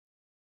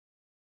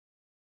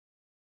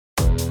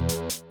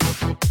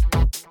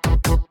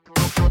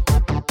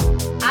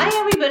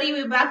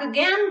everybody. We're back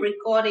again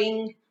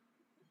recording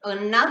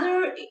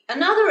another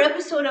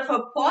episode of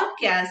our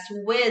podcast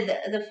with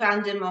the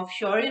fandom of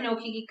Shorin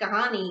Okiki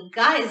Kahani.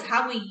 Guys,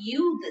 how are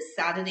you this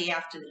Saturday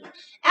afternoon?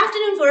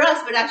 Afternoon for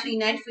us, but actually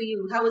night for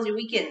you. How was your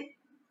weekend?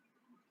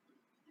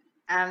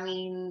 I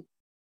mean,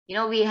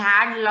 we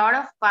had a lot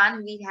of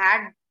fun. We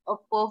had a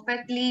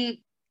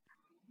perfectly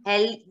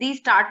healthy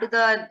start to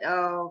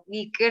the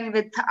weekend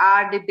with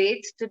our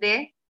debates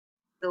today.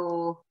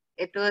 So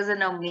it was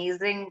an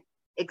amazing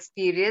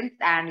experience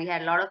and we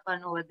had a lot of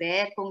fun over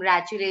there.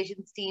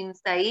 Congratulations, Team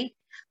Sai,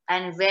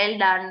 and well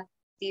done,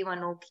 Team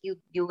Anoki.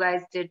 You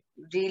guys did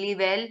really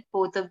well.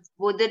 Both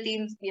the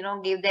teams,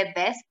 gave their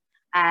best,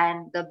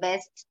 and the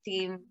best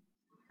team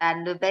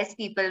and the best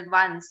people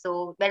won.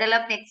 So better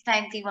luck next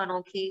time, Team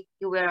Anoki.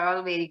 You were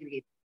all very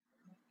great.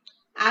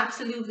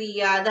 Absolutely,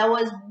 yeah. That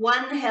was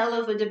one hell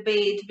of a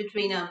debate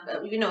between,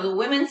 the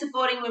women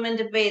supporting women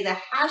debate, the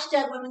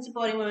hashtag women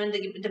supporting women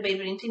debate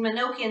between Team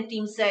Anoki and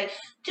Team Sai.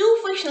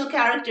 Two fictional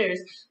characters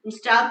from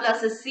Star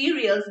Plus's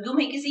serials, Gum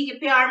Hai Kisi Ke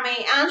Pyar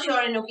Mein and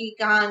Shorin Anoki Ki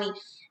Kahani.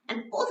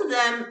 And both of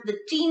them, the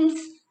teams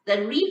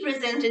that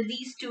represented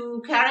these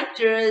two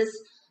characters,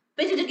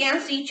 pitted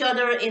against each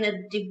other in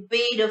a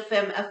debate of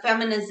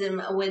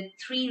feminism with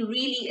three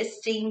really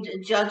esteemed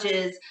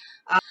judges.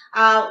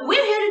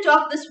 We're here to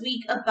talk this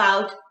week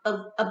about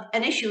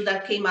an issue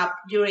that came up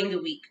during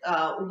the week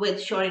with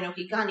Shorin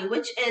Okikani,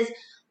 which is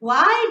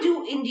why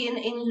do Indian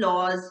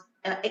in-laws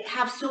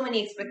have so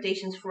many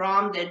expectations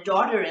from their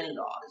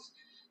daughter-in-laws?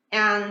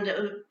 And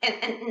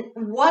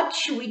what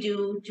should we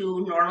do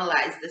to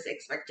normalize this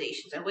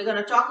expectations? And we're going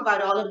to talk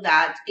about all of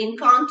that in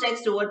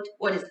context of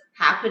what is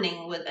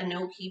happening with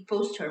Anoki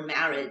post her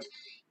marriage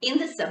in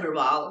the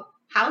Sabharwal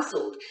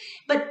household.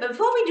 But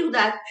before we do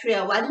that,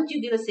 Shreya, why don't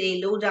you give us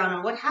a lowdown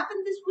on what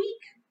happened this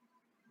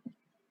week?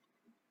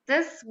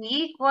 This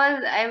week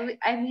was,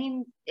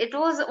 it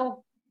was a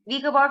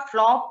week about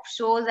flop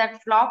shows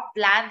and flop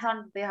plans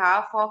on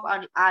behalf of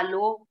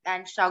Alok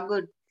and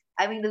Shagun.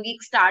 I mean, the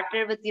week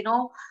started with,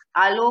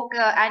 Alok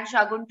and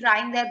Shagun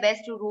trying their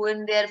best to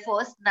ruin their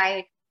first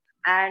night.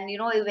 And,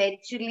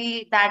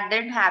 eventually that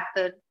didn't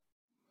happen.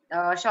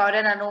 Shaur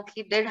and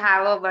Anoki did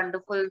have a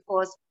wonderful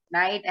first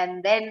night.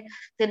 And then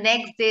the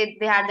next day,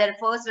 they had their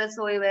first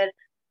rasoi where,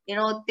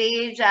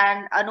 Tej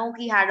and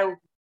Anoki had a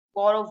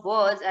war of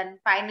words. And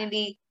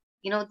finally,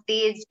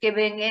 Tej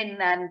giving in.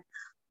 And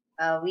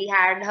we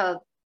had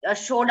a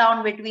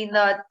showdown between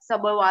the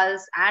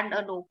Sabharwals and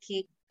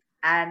Anoki.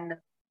 And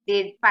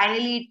they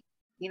finally,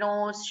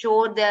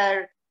 showed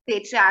their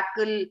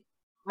patriarchal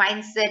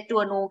mindset to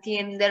Anoki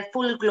in their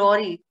full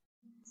glory.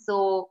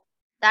 So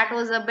that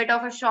was a bit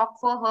of a shock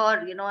for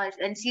her,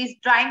 and she's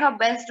trying her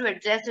best to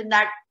adjust in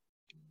that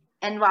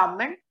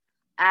environment.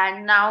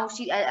 And now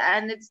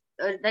and it's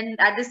then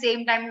at the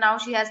same time now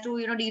she has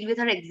to deal with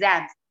her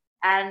exams,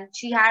 and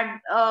she had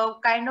a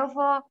kind of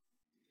a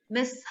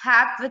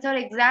mishap with her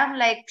exam.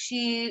 Like,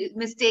 she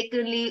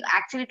mistakenly,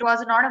 actually it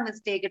was not a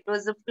mistake, it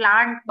was a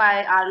plant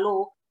by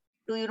Arlo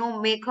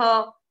to make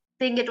her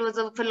think it was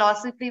a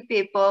philosophy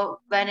paper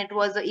when it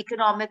was an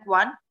economic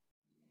one.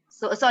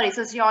 So sorry,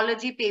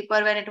 sociology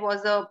paper when it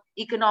was a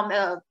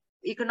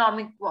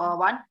economic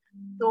one.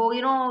 So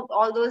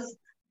all those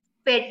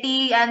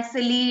petty and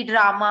silly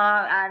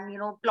drama and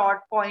plot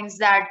points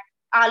that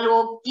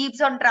Alok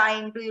keeps on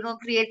trying to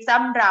create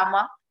some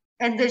drama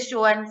in the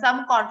show and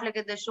some conflict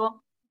in the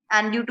show,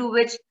 and due to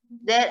which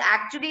there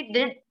actually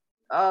did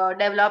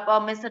develop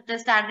a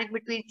misunderstanding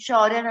between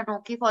Shaurya and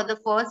Anoki for the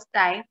first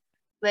time,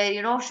 where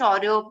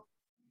Shaurya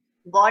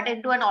got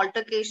into an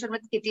altercation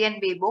with Kitty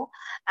and Bebo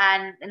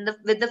and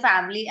with the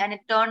family, and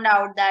it turned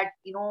out that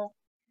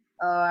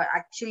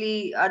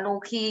actually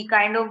Anoki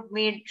kind of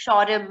made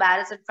Shaurya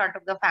embarrassed in front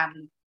of the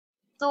family.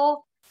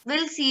 So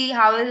we'll see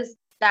how is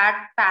that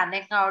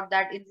panning out,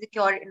 that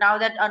insecurity, now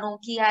that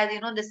Anoki has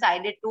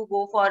decided to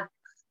go for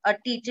a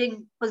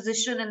teaching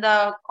position in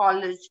the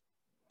college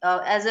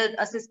as an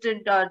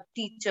assistant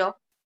teacher.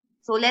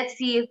 So let's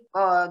see if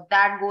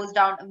that goes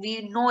down.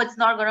 We know it's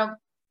not gonna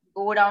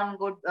go down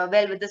good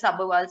well with the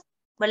Sabharwals,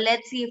 but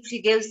let's see if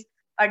she gives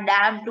a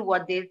damn to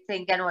what they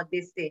think and what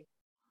they say.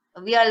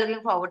 We are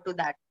looking forward to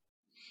that.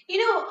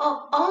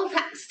 All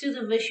thanks to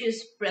the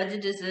vicious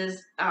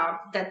prejudices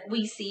that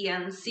we see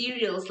on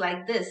serials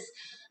like this.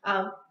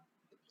 Uh,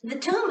 the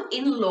term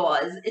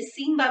in-laws is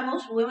seen by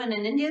most women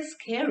in India as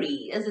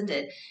scary, isn't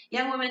it?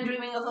 Young women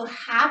dreaming of a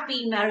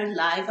happy married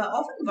life are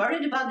often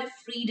worried about their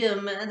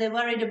freedom, they're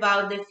worried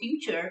about their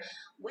future,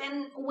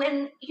 when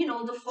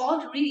the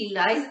fault really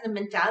lies in the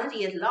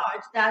mentality at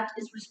large that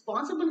is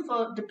responsible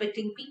for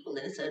depicting people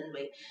in a certain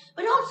way.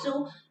 But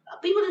also,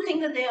 people to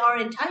think that they are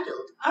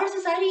entitled. Our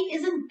society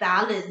isn't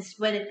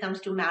balanced when it comes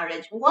to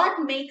marriage.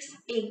 What makes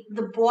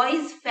the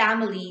boy's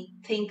family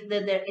think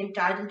that they're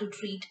entitled to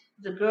treat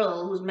the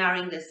girl who's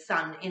marrying their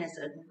son in a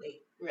certain way,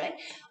 right?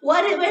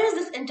 Where is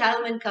this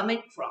entitlement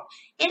coming from?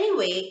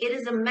 Anyway, it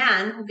is a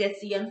man who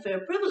gets the unfair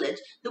privilege.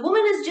 The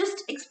woman is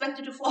just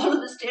expected to follow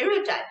the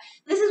stereotype.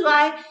 This is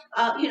why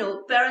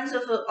parents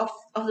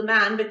of the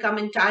man become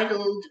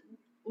entitled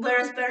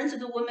whereas parents of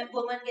the woman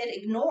get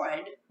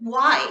ignored.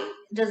 Why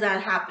does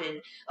that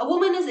happen? A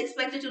woman is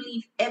expected to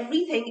leave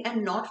everything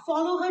and not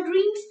follow her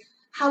dreams.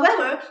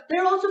 However,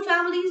 there are also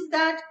families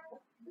that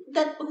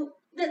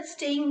that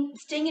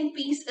staying in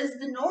peace is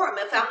the norm.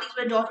 Families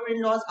where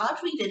daughter-in-laws are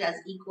treated as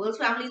equals,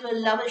 families where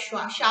love is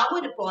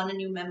showered upon a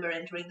new member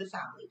entering the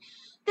family.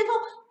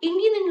 Therefore,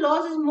 Indian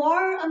in-laws is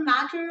more a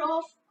matter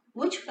of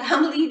which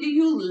family do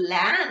you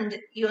land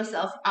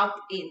yourself up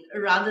in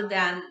rather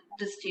than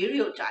the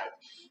stereotype.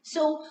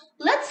 So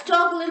let's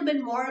talk a little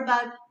bit more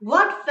about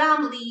what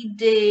family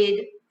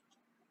did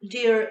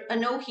dear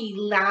Anoki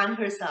land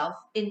herself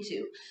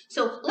into.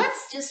 So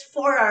let's just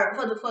for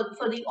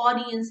the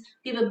audience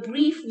give a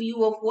brief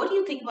view of what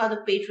you think about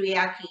the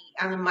patriarchy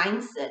and the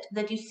mindset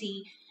that you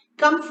see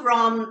come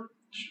from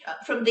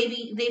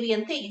Devi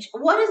and Tej.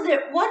 What is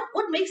there? What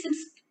makes them?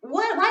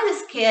 Why are they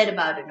scared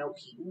about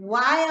Anoki?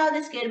 Why are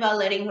they scared about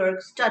letting her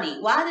study?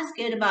 Why are they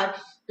scared about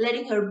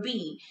letting her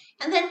be?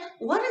 And then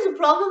what is the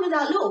problem with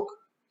Alok?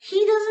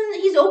 He doesn't.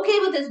 He's okay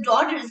with his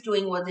daughters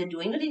doing what they're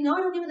doing, but he's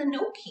not okay with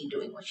Anoki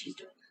doing what she's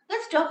doing.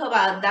 Let's talk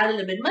about that a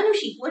little bit.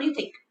 Manushi, what do you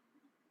think?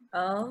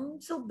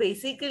 So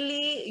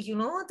basically,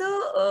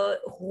 the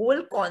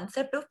whole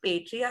concept of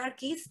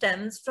patriarchy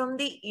stems from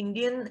the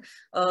Indian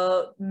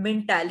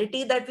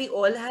mentality that we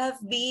all have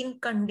been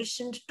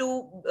conditioned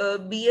to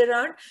be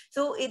around.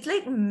 So it's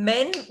like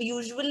men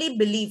usually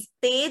believe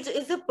Tej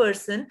is a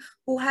person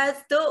who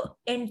has the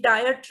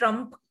entire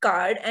trump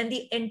card and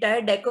the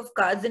entire deck of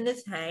cards in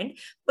his hand,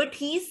 but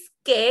he's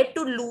scared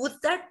to lose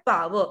that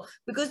power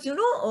because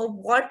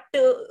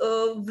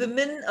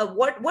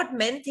what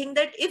men think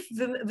that if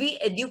we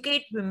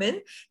educate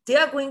women, they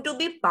are going to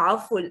be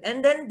powerful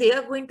and then they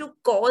are going to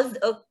cause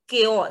a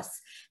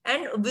chaos,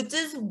 and which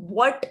is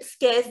what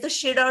scares the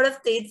shit out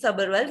of Tej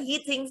Sabharwal. He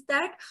thinks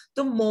that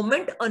the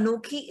moment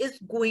Anokhi is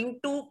going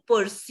to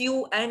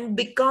pursue and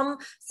become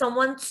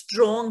someone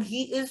strong,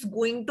 he is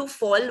going to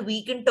fall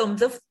weak in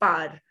terms of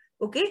power.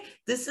 Okay,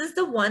 this is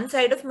the one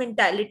side of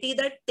mentality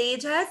that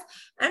Tej has,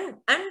 and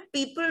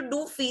people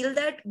do feel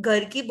that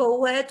घर की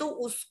बहू है तो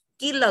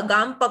उसकी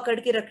लगाम पकड़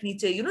के रखनी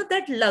चाहिए.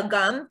 That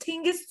lagam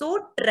thing is so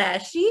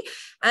trashy.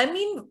 I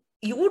mean,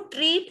 you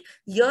treat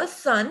your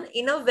son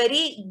in a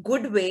very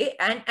good way,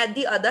 and at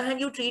the other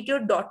hand, you treat your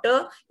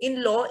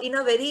daughter-in-law in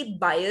a very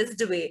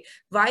biased way.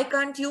 Why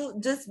can't you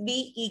just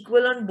be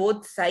equal on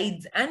both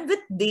sides? And with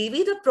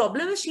Devi, the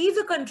problem is she's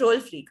a control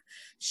freak.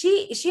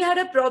 She had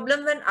a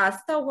problem when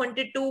Asta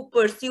wanted to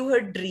pursue her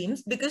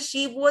dreams because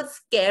she was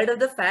scared of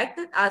the fact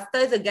that Asta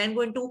is again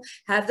going to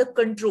have the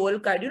control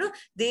card.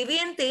 Devi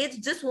and Tej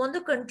just want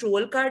the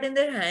control card in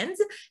their hands,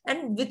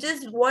 and which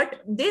is what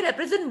they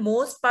represent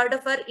most part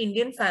of our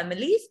Indian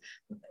families,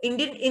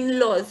 Indian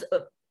in-laws.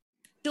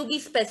 To be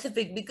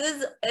specific,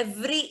 because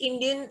every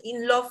Indian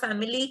in-law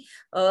family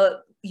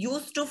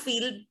used to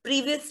feel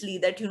previously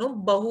that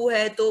bahu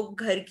hai to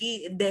ghar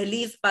ki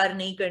dehliz par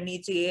nahi karni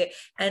chahiye,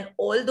 and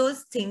all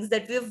those things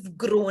that we have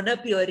grown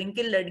up hearing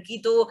ki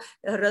ladki to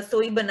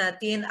rasoi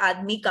banati hai and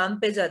aadmi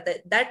kaam pe jata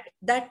hai,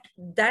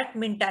 that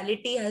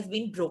mentality has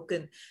been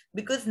broken,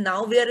 because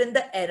now we are in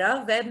the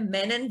era where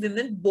men and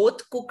women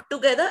both cook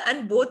together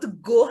and both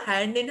go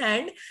hand in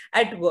hand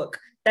at work.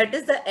 That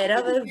is the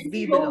era where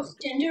we belong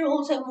to. Gender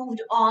roles have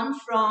moved on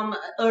from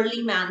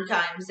early man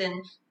times,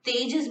 and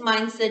Tej's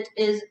mindset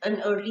is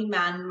an early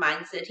man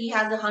mindset. He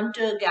has a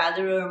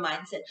hunter-gatherer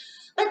mindset.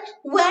 But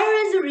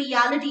where is a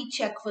reality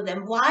check for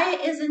them? Why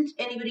isn't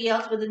anybody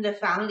else within their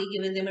family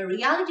giving them a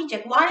reality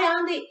check? Why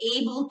aren't they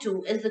able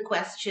to, is the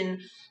question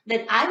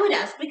that I would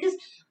ask. Because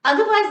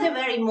otherwise they're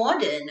very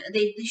modern.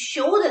 They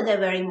show that they're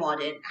very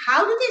modern.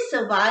 How do they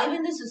survive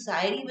in the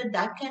society with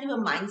that kind of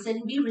a mindset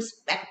and be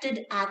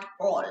respected at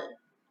all?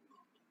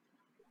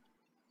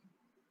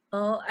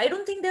 I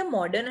don't think they're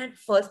modern at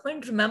first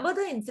point. Remember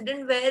the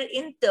incident where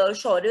in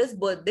Shaurya's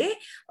birthday,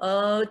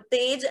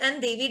 Tej and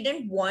Devi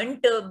didn't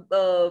want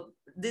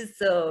this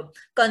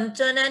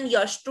Kanchan and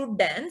Yash to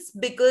dance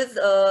because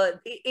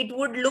it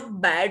would look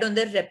bad on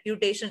their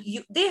reputation.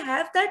 They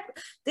have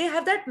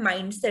that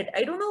mindset.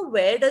 I don't know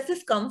where does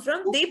this come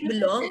from. They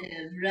belong,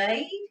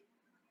 right?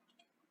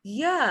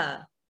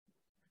 Yeah.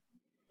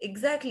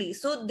 Exactly.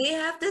 So they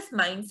have this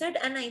mindset,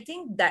 and I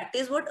think that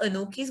is what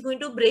Anokhi is going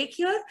to break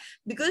here,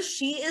 because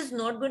she is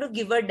not going to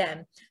give a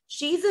damn.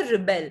 She's a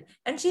rebel,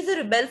 and she's a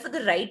rebel for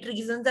the right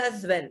reasons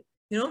as well.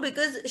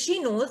 Because she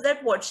knows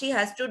that what she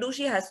has to do,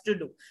 she has to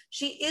do.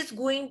 She is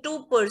going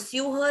to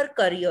pursue her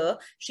career.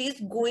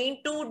 She's going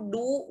to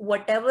do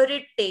whatever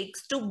it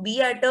takes to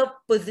be at a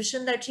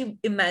position that she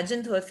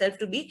imagines herself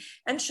to be.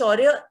 And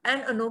Shaurya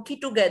and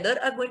Anokhi together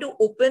are going to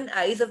open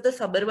eyes of the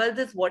Sabharwals,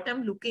 is what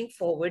I'm looking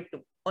forward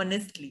to,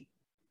 honestly.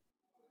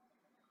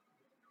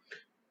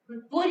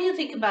 What do you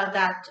think about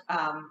that,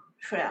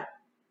 Shreya?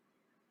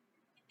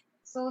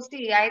 So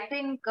see, I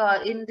think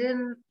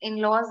Indian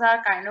in-laws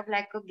are kind of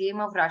like a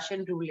game of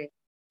Russian roulette.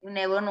 You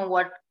never know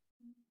what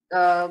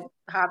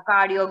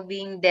card you're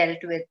being dealt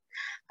with.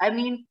 I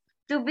mean,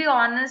 to be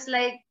honest,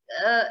 like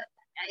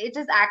it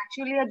is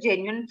actually a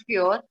genuine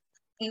fear.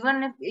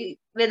 even if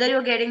whether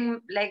you're getting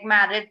like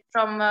married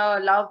from a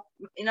love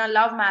in a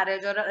love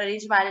marriage or an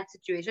arranged marriage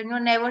situation, you're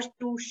never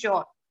too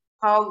sure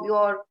how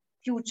your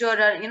future,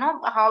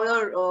 how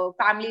your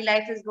family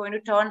life is going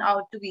to turn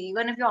out to be.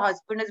 Even if your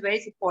husband is very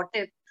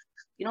supportive,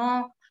 you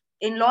know,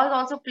 in-laws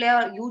also play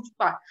a huge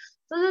part.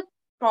 So the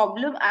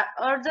problem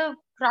or the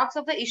crux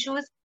of the issue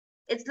is,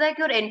 it's like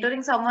you're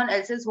entering someone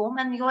else's home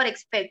and you are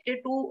expected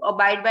to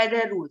abide by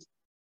their rules.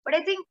 But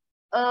I think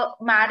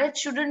marriage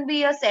shouldn't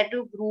be a set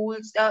of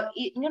rules.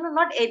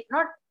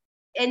 Not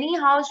any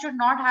house should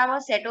not have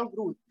a set of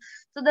rules.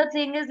 So the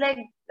thing is like,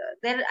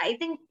 there I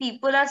think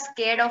people are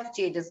scared of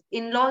changes.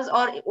 In-laws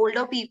or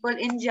older people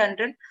in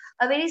general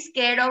are very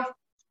scared of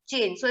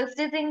change. So if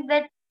they think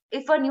that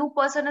if a new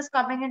person is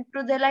coming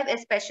into their life,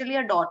 especially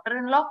a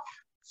daughter-in-law,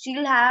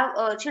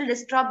 she'll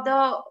disrupt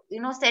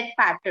the set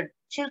pattern.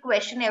 She'll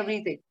question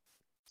everything.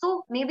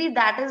 So maybe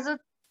that is a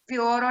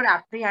fear or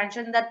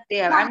apprehension that they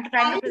have. Why, I'm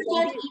trying why to is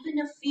present that you.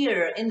 even a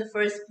fear in the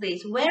first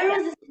place? Where Yeah.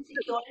 is this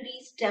insecurity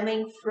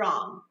stemming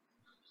from?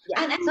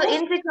 Yeah. And So most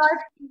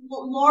insecurity.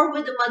 more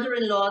with the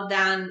mother-in-law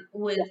than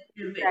with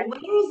Exactly.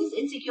 where is this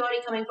insecurity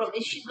coming from?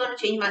 Is she going to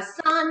change my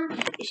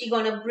son? Is she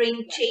going to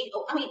bring change?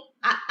 Oh, I mean,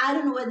 I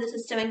don't know where this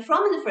is stemming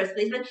from in the first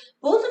place, but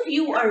both of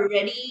you are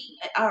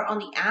on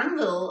the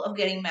anvil of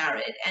getting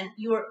married, and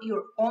you're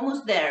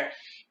almost there.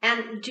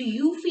 And do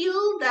you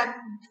feel that,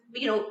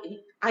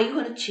 are you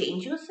going to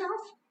change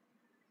yourself?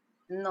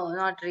 No,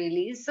 not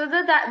really. So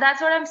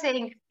that's what I'm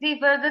saying. See,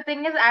 but the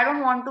thing is, I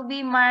don't want to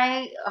be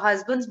my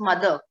husband's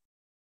mother.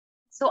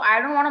 So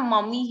I don't want to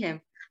mummy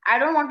him. I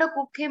don't want to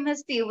cook him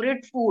his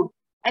favorite food.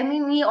 I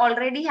mean, he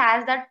already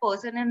has that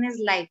person in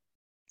his life.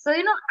 So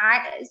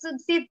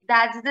see,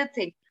 that's the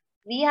thing.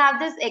 We have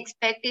this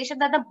expectation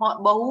that the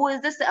bahu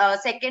is the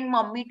second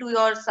mummy to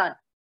your son.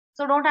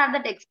 So don't have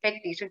that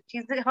expectation.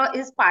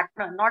 His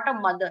partner, not a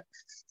mother.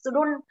 So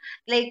don't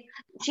like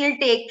she'll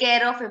take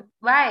care of him.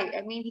 Why?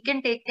 I mean, he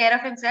can take care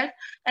of himself,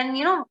 and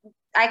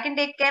I can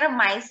take care of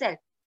myself.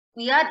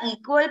 We are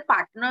equal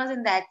partners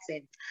in that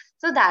sense.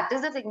 So that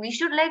is the thing. We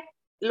should like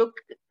look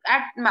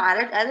at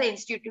marriage as an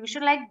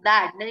institution like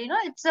that.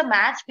 It's a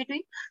match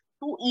between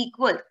two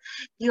equals.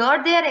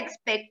 Here they are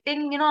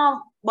expecting,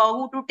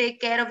 Bahu to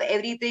take care of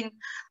everything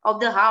of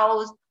the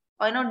house,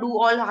 or do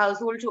all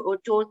household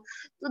chores.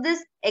 So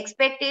this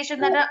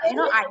expectation that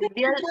So ideal.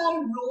 where is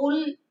that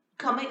role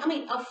coming? I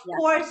mean, of Yeah,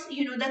 course,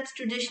 that's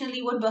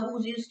traditionally what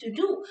bahus used to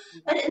do.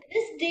 yeah, But in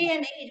this day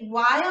and age,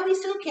 why are we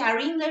still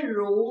carrying that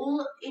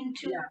role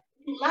into yeah,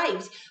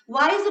 lives?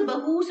 Why is the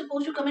bahu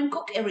supposed to come and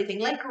cook everything?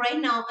 Like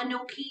right now,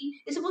 Anoki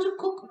is supposed to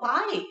cook.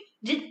 Why?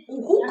 Who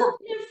yeah.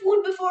 cooked their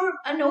food before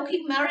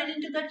Anoki married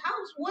into that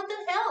house? What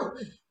the hell?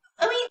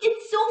 I mean,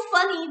 it's so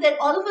funny that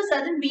all of a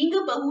sudden, being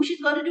a bahu,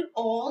 she's got to do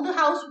all the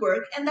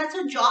housework, and that's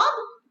her job.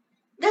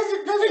 Does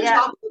a Yeah.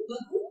 job of a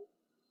bahu?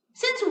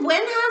 Since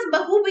when has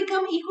Bahu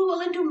become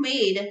equivalent to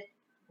maid?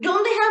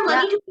 Don't they have Yeah.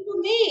 money to be a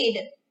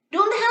maid?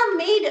 Don't they have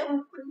maid?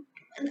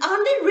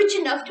 Aren't they rich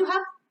enough to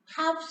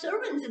have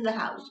servants in the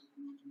house?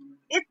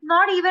 It's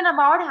not even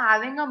about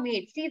having a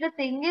maid. See, the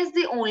thing is,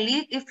 the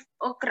only if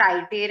a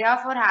criteria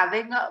for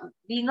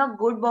being a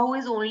good bahu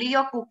is only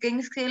your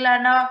cooking skill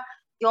and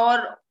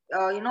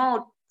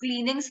your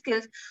cleaning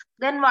skills,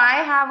 then why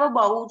have a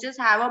bahu? Just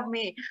have a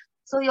maid.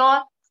 So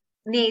your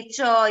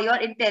nature, your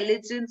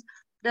intelligence,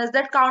 does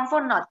that count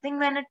for nothing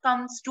when it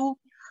comes to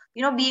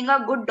being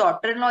a good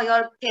daughter-in-law?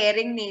 Your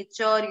caring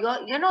nature,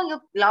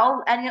 your love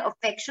and your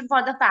affection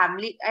for the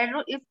family. I don't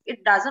know if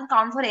it doesn't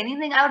count for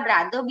anything. I would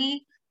rather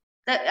be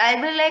that I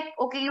will like,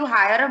 okay, you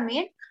hire a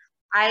maid,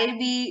 I'll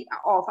be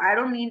off. I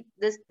don't need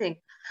this thing.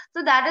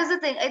 So that is the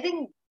thing. I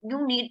think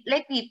you need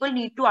like people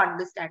need to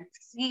understand.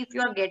 See, if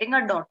you are getting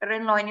a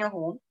daughter-in-law in your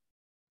home,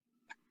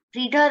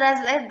 treat her as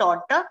a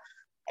daughter.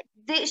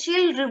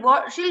 She'll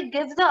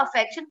give the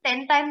affection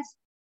 10 times,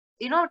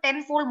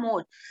 tenfold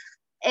more.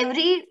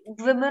 Every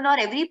woman or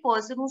every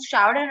person who's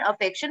showered in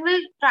affection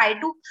will try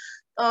to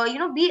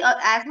be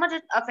as much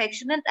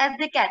affectionate as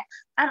they can.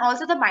 And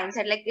also the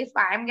mindset, like if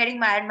I'm getting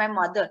married, my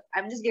mother,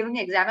 I'm just giving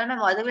an example, my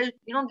mother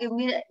will give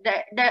me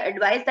the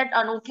advice that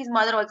Anuki's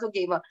mother also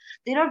gave her.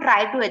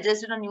 Try to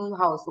adjust in a new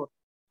household.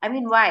 I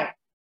mean, why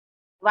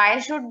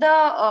should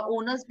the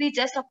owners be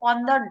just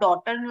upon the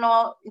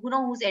daughter-in-law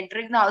who's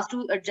entering the house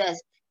to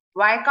adjust?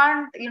 Why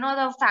can't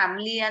the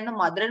family and the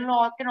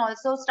mother-in-law can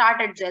also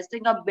start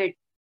adjusting a bit?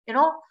 you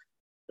know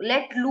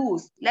let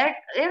loose, let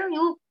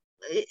you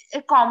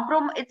a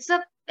compromise. It's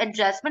a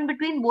adjustment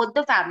between both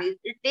the families.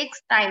 It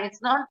takes time.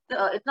 It's not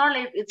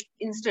like it's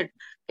instant.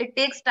 It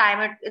takes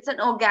time. It's an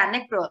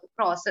organic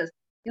process.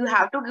 You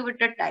have to give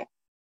it a time.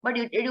 But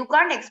you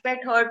can't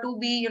expect her to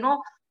be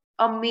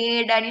a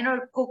maid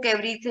and cook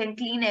everything,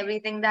 clean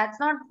everything. That's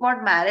not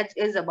what marriage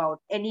is about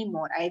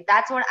anymore.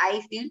 That's what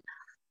I feel.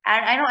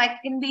 And I know I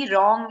can be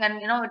wrong,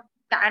 and it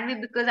can be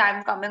because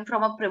I'm coming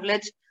from a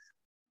privileged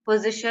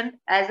position.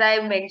 As I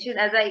mentioned,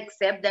 as I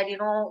accept that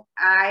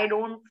I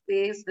don't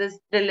face this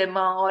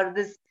dilemma or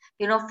this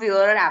fear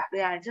or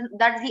apprehension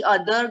that the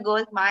other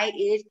girls my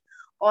age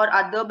or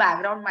other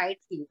background might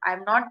feel.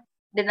 I'm not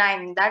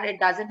denying that it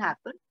doesn't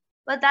happen.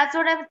 But that's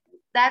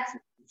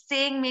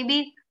saying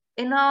maybe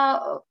in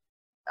a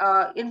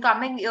in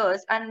coming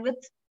years and with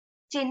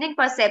changing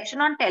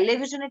perception on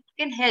television, it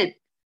can help.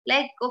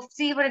 Like,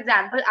 see, for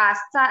example,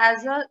 Asta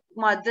as your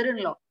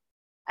mother-in-law.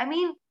 I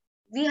mean,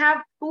 we have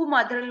two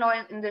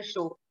mother-in-law in the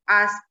show.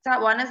 Asta,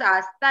 one is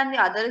Asta and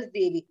the other is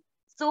Devi.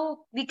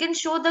 So we can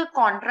show the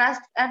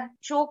contrast and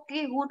show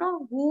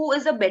who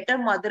is a better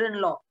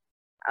mother-in-law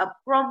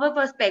from the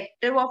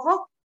perspective of a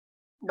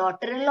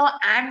daughter-in-law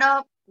and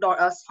a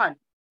son.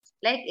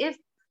 Like if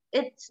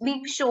it's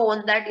being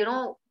shown that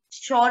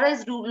Shora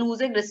is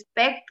losing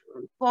respect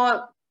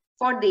for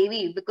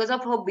Devi because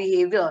of her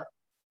behavior.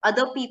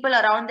 Other people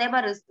around them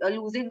are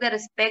losing their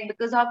respect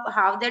because of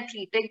how they're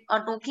treating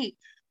Anoki.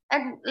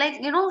 And like,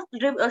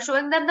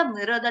 showing them the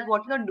mirror that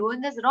what you're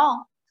doing is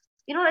wrong.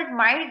 It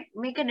might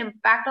make an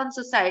impact on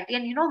society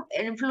and,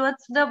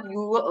 influence the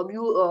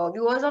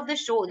viewers of the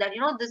show that,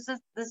 this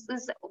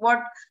is what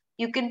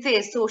you can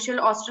say social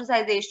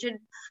ostracization,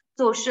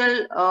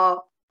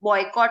 social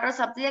boycott or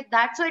something like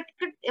that. So it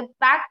could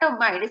impact a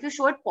mind if you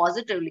show it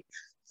positively.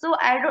 So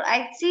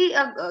I see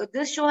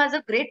this show has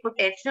a great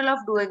potential of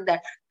doing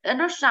that.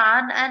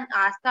 Shan and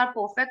Asta are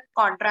perfect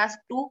contrast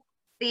to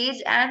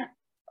Tej and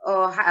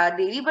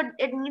Devi, but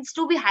it needs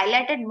to be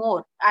highlighted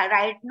more.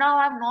 Right now,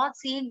 I'm not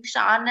seeing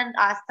Shan and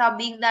Asta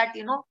being that,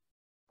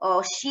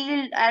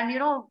 shield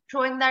and,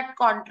 showing that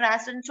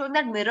contrast and showing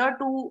that mirror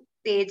to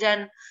Tej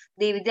and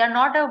Devi. They are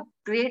not a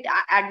great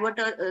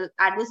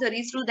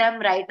adversaries to them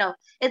right now.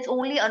 It's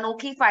only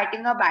Anokhi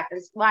fighting her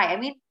battles. Why?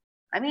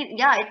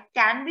 Yeah, it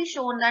can be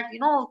shown that,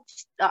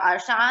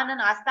 Shan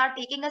and Asta are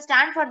taking a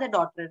stand for their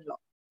daughter-in-law.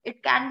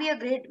 It can be a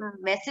great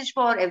message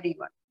for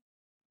everyone.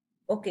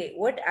 Okay,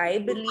 what I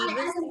believe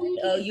is,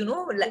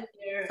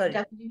 sorry.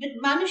 Definitely.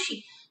 But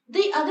Manushi,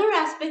 the other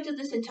aspect of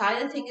this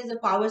entire thing is a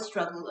power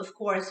struggle. Of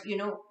course,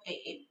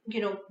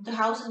 the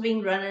house is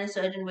being run in a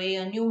certain way.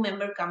 A new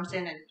member comes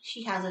in and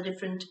she has a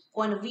different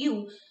point of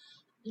view,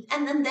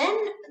 and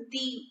then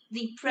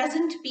the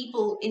present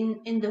people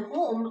in the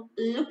home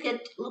look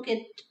at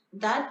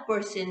that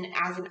person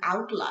as an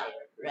outlier,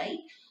 right?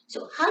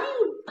 So how do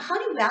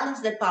you balance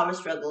that power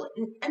struggle?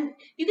 And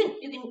you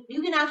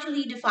can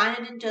actually define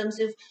it in terms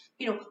of,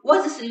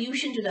 what's the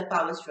solution to that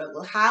power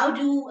struggle? How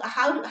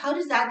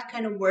does that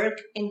kind of work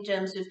in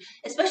terms of,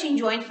 especially in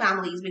joint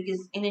families,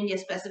 because in India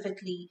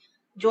specifically,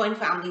 joint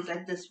families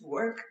like this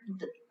work.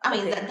 I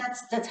mean, Okay.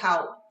 that's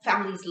how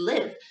families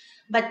live.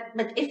 But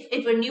if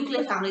it were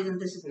nuclear families, then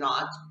this is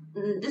not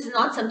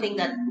something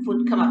that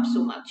would come up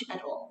so much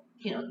at all.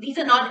 These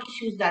are not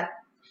issues that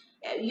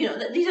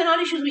these are not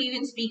issues we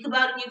even speak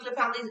about in nuclear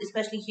families,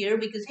 especially here,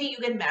 because hey, you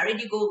get married,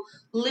 you go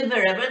live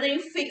wherever, then you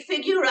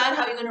figure out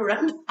how you're going to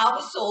run the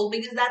household,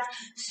 because that's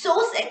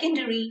so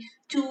secondary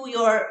to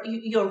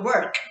your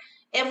work.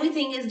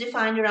 Everything is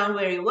defined around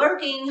where you're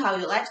working, how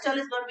your lifestyle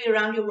is going to be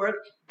around your work,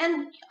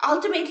 and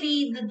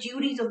ultimately the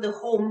duties of the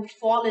home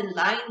fall in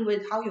line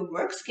with how your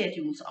work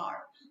schedules are.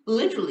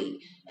 Literally,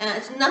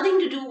 it's nothing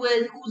to do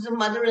with who's the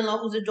mother-in-law,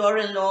 who's the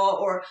daughter-in-law,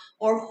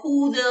 or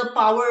who the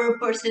power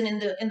person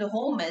in the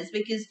home is,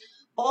 because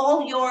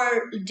all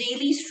your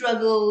daily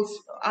struggles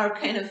are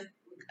kind of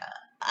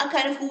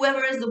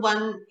whoever is the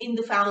one in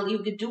the family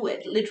who could do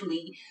it,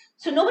 literally.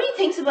 So nobody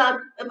thinks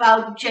about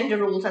gender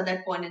roles at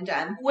that point in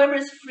time. Whoever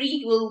is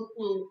free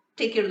will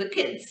take care of the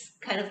kids,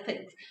 kind of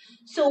things.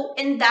 So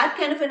in that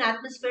kind of an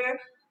atmosphere,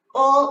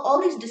 all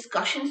these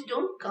discussions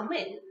don't come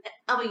in.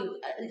 I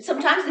mean,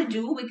 sometimes they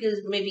do,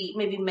 because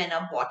maybe men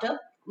are brought up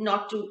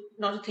not to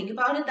think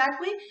about it that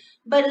way.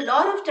 But a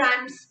lot of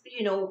times,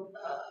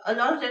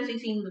 we've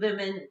seen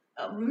women,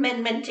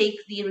 men take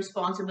the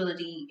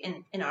responsibility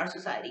in our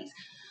societies.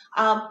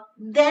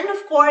 Then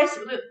of course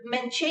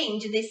men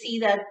change. They see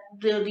that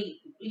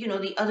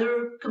the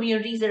other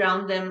communities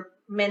around them,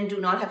 men do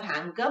not have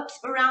hang-ups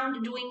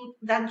around doing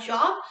that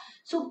job.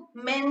 So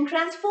men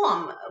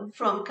transform,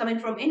 from coming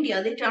from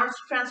India, they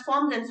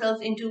transform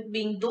themselves into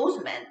being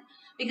those men,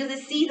 because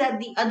they see that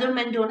the other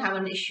men don't have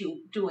an issue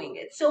doing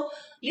it. So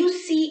you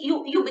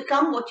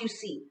become what you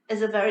see,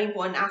 is a very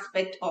important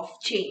aspect of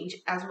change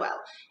as well.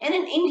 And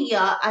in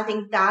India, I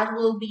think that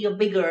will be a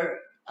bigger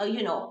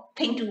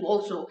thing to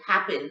also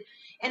happen.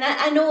 And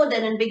I know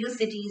that in bigger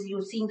cities,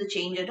 you've seen the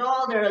change at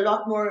all. There are a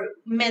lot more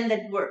men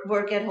that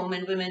work at home,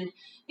 and women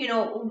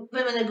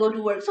that go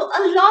to work. So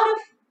a lot of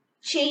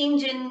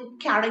change in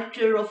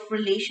character of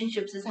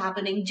relationships is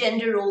happening.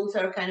 Gender roles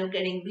are kind of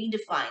getting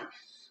redefined.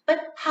 But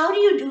how do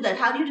you do that?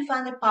 How do you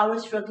define the power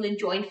struggle in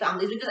joint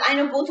families? Because I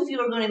know both of you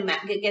are going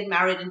to get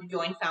married into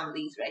joint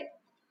families, right?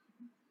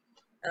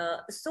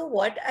 So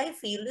what I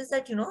feel is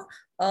that,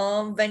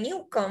 when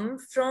you come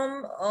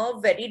from a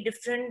very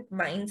different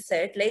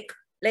mindset,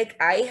 like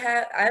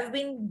I've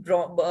been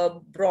brought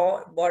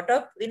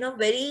up in a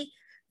very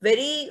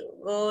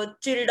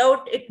chilled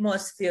out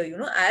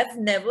atmosphere. I've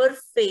never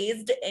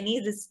faced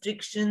any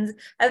restrictions.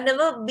 I've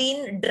never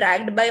been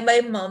dragged by my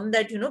mom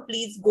that,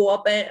 please go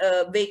up and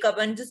wake up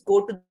and just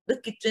go to the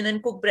kitchen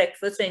and cook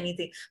breakfast or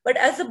anything. But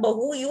as a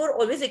bahu, you are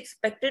always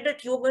expected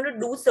that you're going to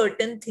do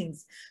certain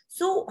things.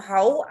 So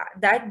how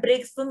that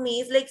breaks for me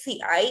is like, see,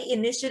 I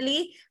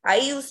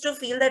used to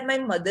feel that my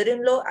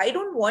mother-in-law, I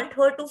don't want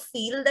her to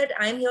feel that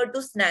I'm here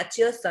to snatch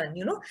your son.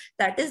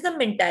 That is the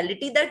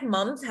mentality that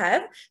moms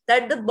have,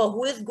 that the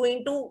bahu is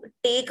going to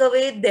take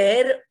away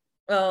their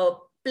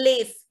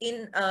place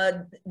in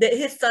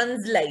his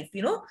son's life.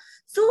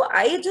 So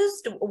I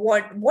just,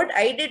 what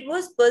I did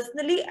was,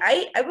 personally,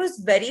 I was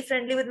very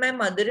friendly with my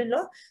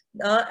mother-in-law,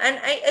 and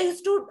I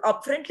used to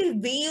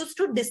upfrontly, we used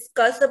to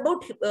discuss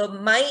about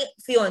my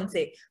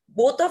fiance,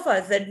 both of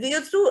us, that we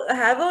used to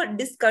have a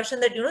discussion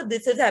that,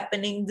 this is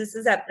happening, this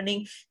is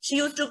happening. She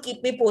used to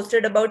keep me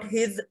posted about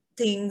his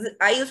things.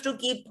 I used to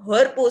keep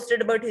her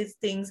posted about his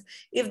things.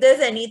 If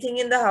there's anything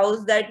in the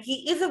house, that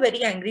he is a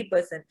very angry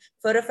person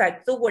for a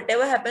fact. So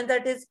whatever happens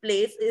at his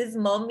place, his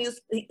mom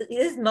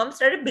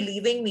started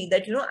believing me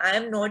that, I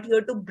am not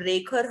here to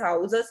break her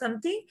house or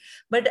something,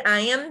 but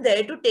I am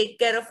there to take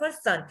care of her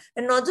son.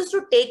 And not just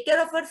to take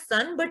care of her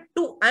son, but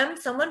I am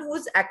someone who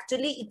is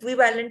actually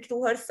equivalent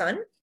to her son.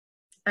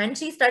 And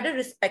she started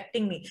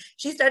respecting me.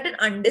 She started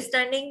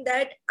understanding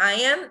that I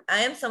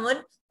am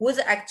someone who is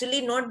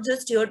actually not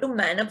just here to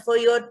man up for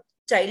your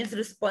child's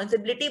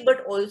responsibility,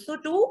 but also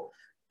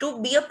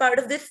to be a part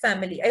of this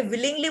family. I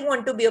willingly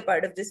want to be a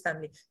part of this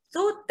family.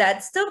 So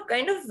that's the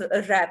kind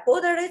of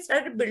rapport that I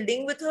started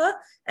building with her.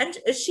 And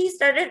she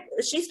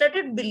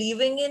started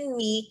believing in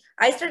me.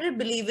 I started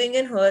believing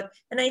in her.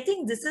 And I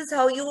think this is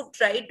how you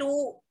try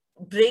to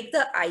break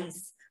the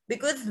ice.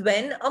 Because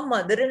when a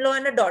mother-in-law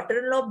and a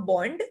daughter-in-law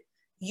bond,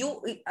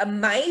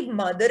 my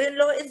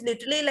mother-in-law is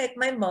literally like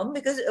my mom,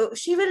 because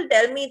she will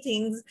tell me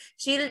things.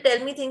 She'll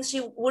tell me things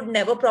she would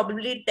never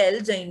probably tell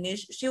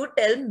Jainish. She would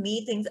tell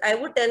me things, I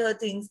would tell her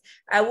things.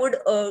 I would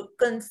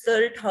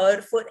consult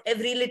her for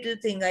every little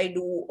thing I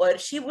do, or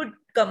she would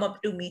come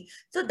up to me.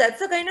 So that's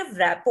the kind of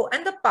rapport.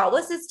 And the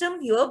power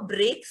system here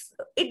breaks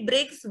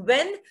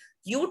when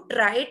you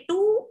try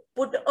to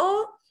put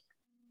a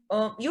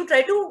you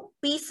try to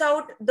piece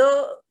out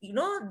the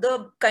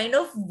kind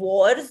of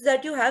wars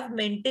that you have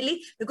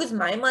mentally. Because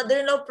my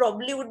mother-in-law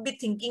probably would be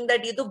thinking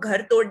that ye to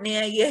ghar todne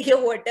aayi hai,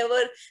 या whatever,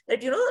 that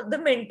the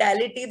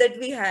mentality that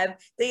we have,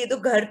 that ye to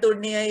ghar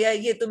todne aayi hai,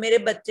 ye to mere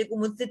bacche ko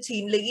mujhse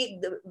chheen legi,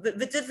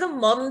 which is the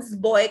mom's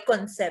boy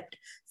concept.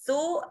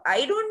 So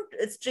I don't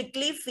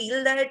strictly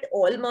feel that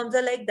all moms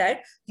are like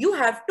that. You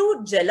have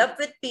to gel up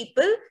with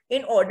people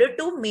in order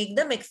to make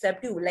them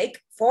accept you. Like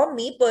for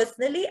me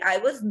personally, I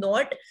was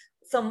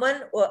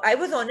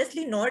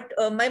honestly not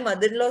my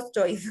mother-in-law's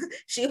choice.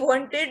 She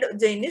wanted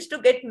Jainish to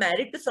get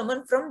married to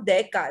someone from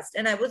their caste,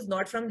 and I was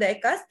not from their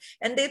caste.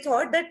 And they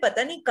thought that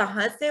pata nahi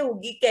kahan se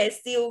hogi,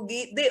 kaisi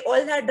hogi. They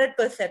all had that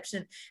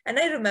perception. And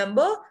I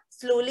remember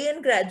slowly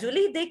and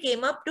gradually they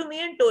came up to me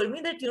and told me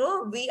that,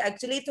 we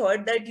actually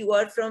thought that you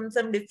are from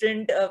some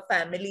different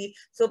family.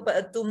 So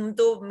tum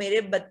to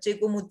mere bacche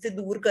ko mujhse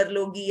dur kar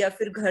logi ya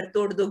fir ghar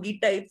tod dogi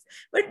types.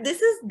 But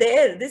this is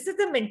there. This is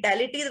the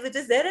mentality which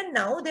is there. And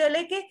now they are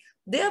like,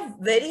 they are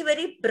very,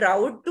 very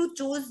proud to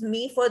choose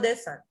me for their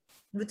son,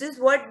 which is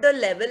what the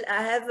level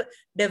I have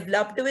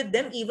developed with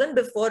them even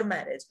before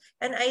marriage.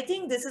 And I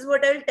think this is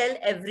what I'll tell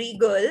every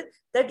girl,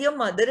 that your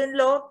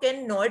mother-in-law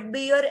cannot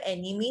be your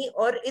enemy,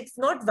 or it's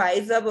not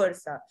vice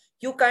versa.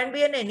 You can't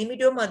be an enemy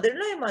to your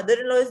mother-in-law. Your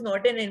mother-in-law is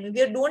not an enemy.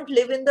 We don't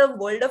live in the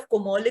world of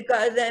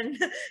Komolikas and,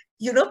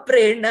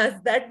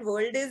 Prernas. That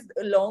world is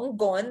long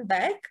gone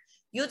back.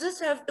 You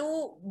just have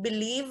to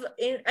believe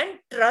in and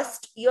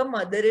trust your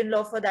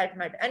mother-in-law for that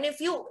matter. And if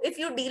you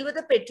deal with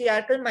a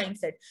patriarchal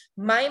mindset,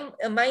 my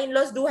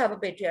in-laws do have a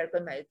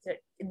patriarchal mindset.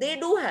 They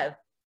do have.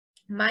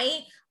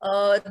 My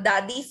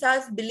dadi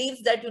sas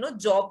believes that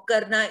job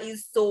karna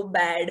is so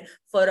bad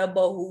for a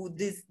bahu,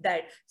 this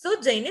that. So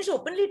Jainish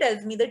openly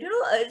tells me that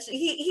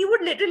he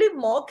would literally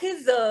mock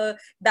his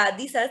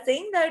dadi sas,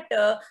 saying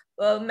that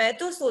मैं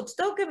तो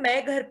सोचता हूँ कि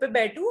मैं घर पे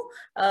बैठूं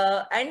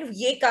and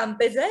ये काम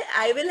पे जाए,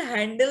 I will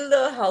handle the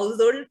house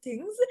hold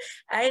things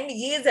and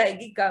ये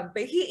जाएगी काम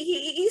पे.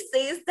 He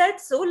says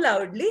that so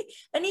loudly,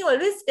 and he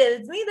always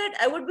tells me that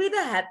I would be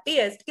the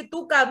happiest कि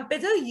तू काम पे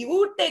जा,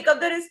 you take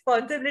up the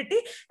responsibility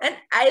and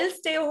I'll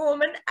stay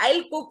home and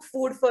I'll cook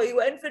food for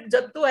you, and फिर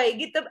जब तू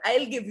आएगी तब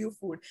I'll give you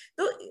food.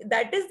 So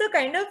that is the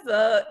kind of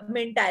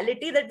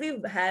mentality that we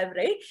have,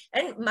 right?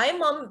 And my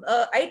mom,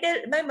 I tell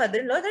my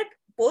mother-in-law that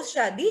post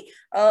shadi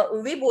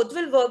we both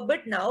will work,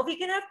 but now we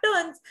can have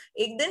turns.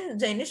 एक दिन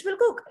Jainish will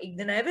cook, एक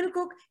दिन I will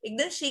cook, एक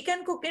दिन she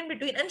can cook in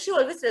between. And she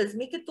always tells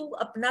me कि तू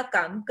अपना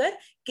काम कर,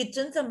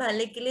 kitchen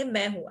संभालने के लिए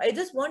मैं हूँ. I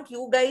just want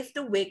you guys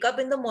to wake up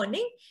in the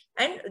morning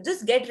and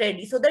just get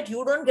ready so that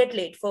you don't get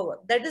late for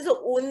work. That is the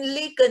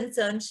only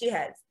concern she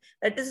has.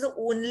 That is the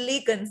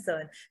only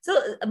concern. So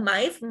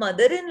my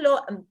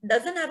mother-in-law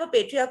doesn't have a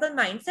patriarchal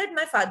mindset.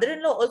 My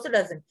father-in-law also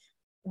doesn't.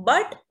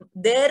 But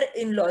their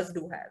in-laws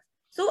do have.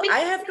 So I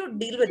have to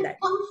deal with that.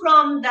 Come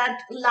from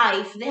that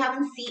life, they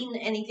haven't seen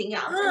anything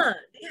else.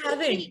 They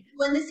haven't.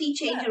 When they see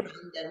change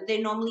around them, they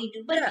normally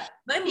do. But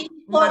my for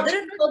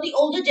mother-in-law, the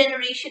older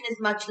generation is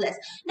much less.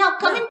 Now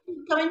coming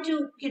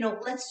to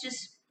let's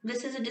just,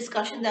 this is a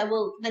discussion that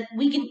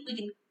we can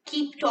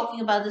keep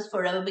talking about this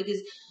forever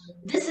because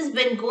this has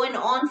been going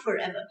on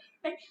forever,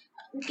 right?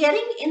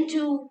 Getting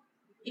into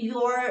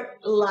your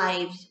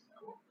lives,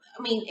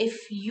 I mean,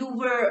 if you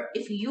were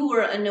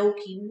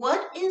Anoki, what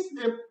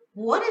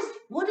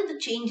are the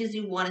changes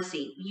you want to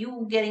see?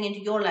 You getting into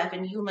your life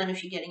and you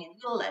Manushi getting into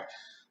your life.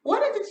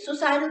 What are the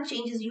societal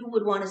changes you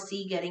would want to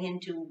see getting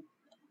into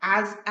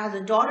as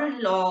a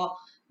daughter-in-law,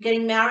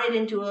 getting married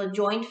into a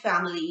joint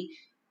family,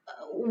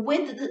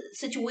 with the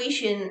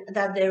situation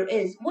that there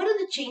is? What are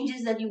the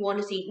changes that you want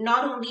to see,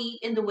 not only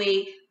in the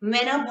way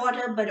men are brought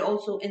up, but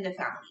also in the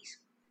families?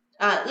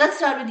 Let's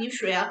start with you,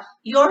 Shreya.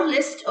 Your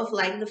list of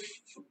like the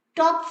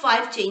top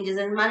 5 changes,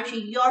 and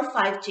Manushi, your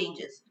 5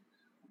 changes.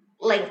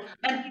 Like,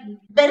 and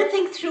better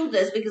think through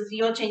this because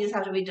your changes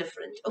have to be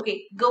different.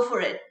 Okay, go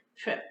for it,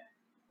 Shreya.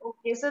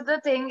 Okay, so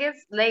the thing is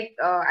like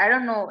I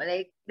don't know,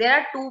 like there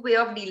are two way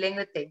of dealing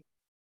with things.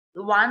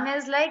 One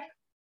is like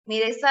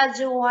मेरे साथ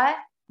जो हुआ है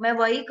मैं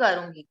वही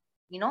करूंगी,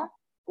 you know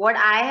what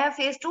I have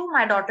faced to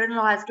my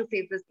daughter-in-law has to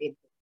face the same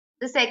thing.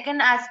 The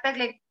second aspect,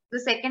 like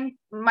the second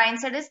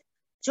mindset is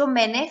जो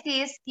मैंने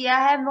फेस किया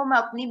है वो मैं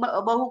अपनी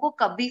बहू को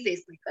कभी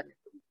फेस नहीं करने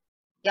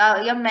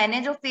दूंगी, या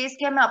मैंने जो फेस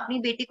किया मैं अपनी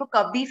बेटी को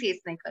कभी फेस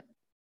नहीं करने.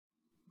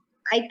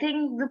 I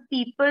think the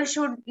people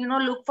should,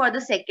 look for the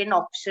second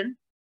option.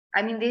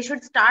 I mean, they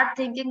should start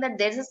thinking that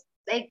there's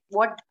like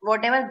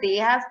whatever they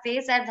have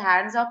faced at the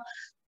hands of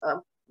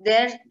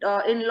their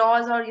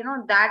in-laws, or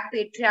that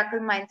patriarchal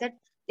mindset,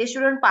 they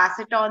shouldn't pass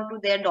it on to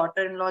their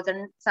daughter-in-laws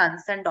and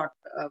sons and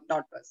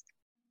daughters.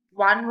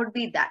 One would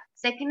be that.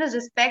 Second is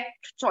respect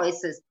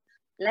choices.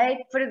 Like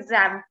for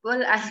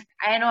example,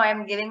 I know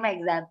I'm giving my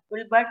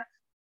example, but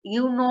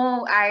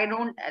I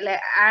don't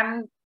like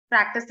I'm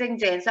practicing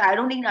Jain, so I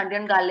don't eat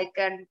onion, garlic,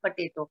 and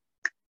potato.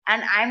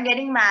 And I'm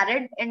getting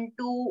married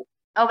into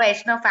a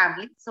Vaishnav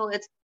family, so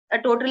it's a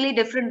totally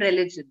different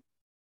religion.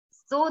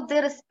 So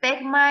they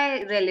respect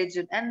my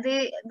religion, and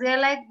they're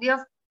like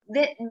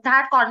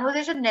that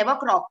conversation never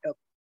cropped up.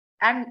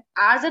 And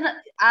ours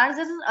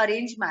is an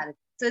arranged marriage,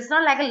 so it's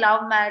not like a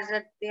love marriage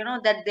that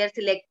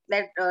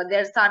that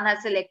their son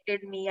has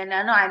selected me, and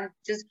I know I'm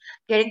just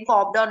getting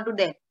popped onto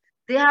them.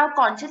 They have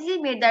consciously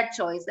made that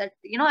choice, that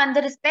and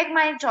they respect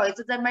my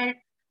choices and my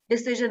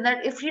decision,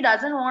 that if she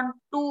doesn't want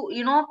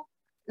to,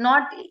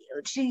 not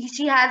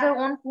she has her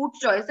own food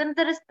choice, and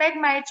they respect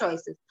my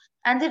choices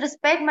and they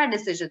respect my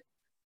decision.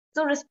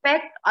 So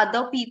respect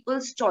other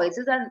people's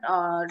choices and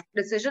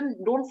decision.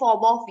 Don't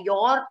fob off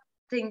your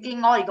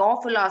thinking or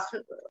your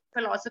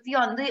philosophy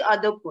on the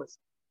other person.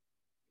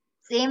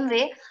 Same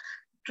way,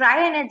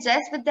 try and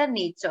adjust with their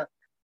nature.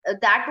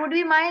 That would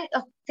be my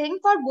thing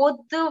for both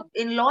the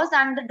in-laws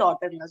and the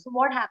daughter-in-law. So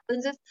what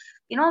happens is,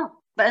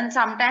 when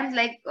sometimes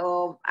like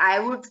I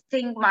would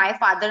think my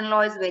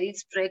father-in-law is very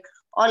strict,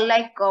 or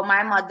like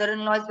my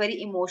mother-in-law is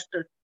very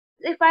emotional.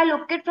 If I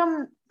look at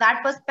from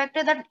that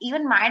perspective, that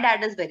even my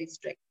dad is very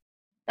strict,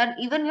 that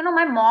even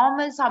my mom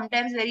is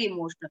sometimes very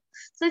emotional.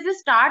 So if you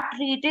start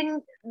treating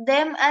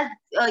them as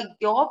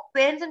your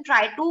parents and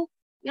try to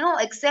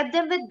accept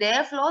them with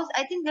their flaws,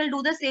 I think they'll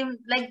do the same,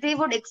 like they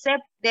would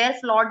accept their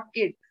flawed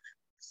kid.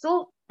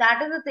 So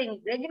that is the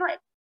thing, like,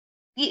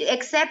 we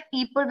accept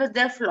people with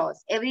their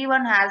flaws.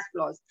 Everyone has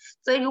flaws,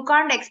 so you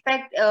can't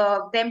expect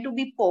them to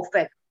be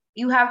perfect.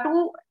 You have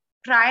to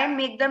try and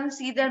make them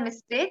see their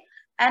mistake,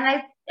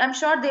 and I'm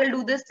sure they'll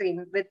do the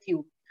same with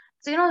you.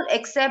 So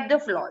accept the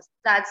flaws.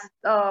 That's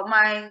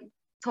my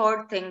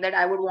third thing that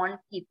I would want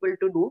people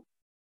to do.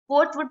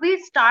 Fourth would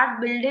be start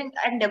building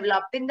and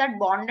developing that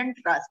bond and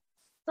trust.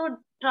 So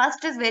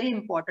trust is very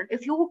important.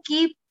 If you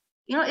keep,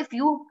 if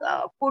you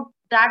put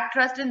that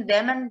trust in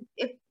them, and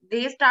if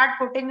they start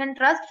putting in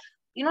trust,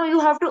 you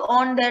have to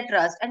earn their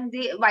trust, and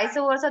they vice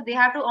versa, they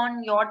have to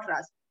earn your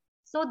trust.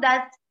 So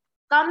that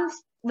comes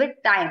with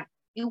time.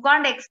 You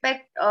can't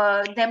expect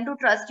them to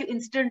trust you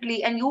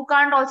instantly, and you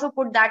can't also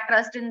put that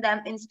trust in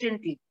them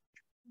instantly.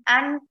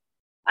 And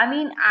I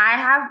mean, I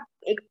have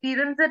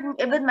experienced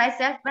it with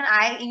myself. When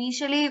I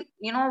initially,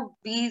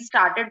 we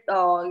started,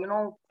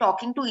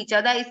 talking to each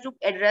other, I used to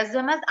address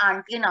them as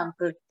auntie and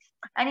uncle.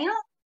 And,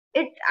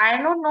 I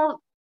don't know,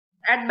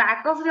 at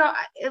back of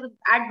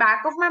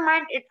my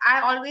mind,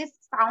 I always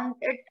found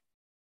it,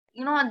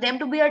 them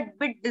to be a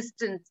bit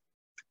distant.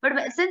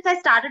 But since I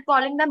started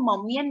calling them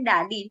mommy and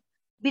daddy,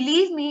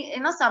 believe me,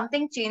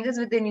 something changes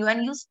within you,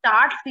 and you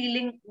start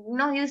feeling,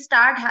 you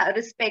start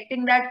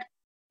respecting that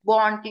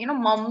bond,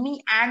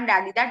 mommy and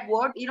daddy. That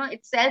word,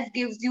 itself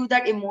gives you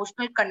that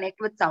emotional connect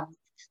with someone.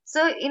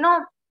 So,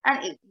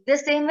 and the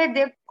same way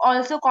they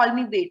also call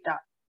me beta.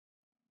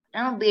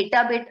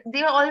 Beta, beta.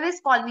 They always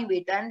call me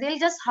beta, and they'll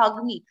just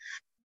hug me.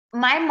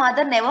 My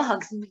mother never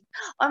hugs me,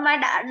 or my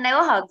dad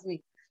never hugs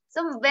me.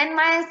 So when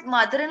my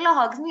mother-in-law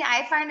hugs me,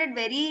 I find it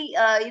very,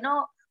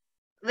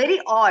 very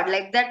odd,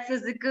 like that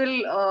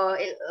physical,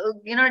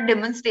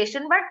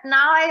 demonstration. But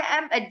now I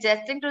am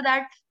adjusting to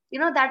that,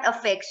 that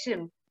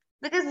affection,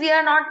 because we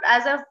are not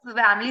as a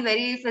family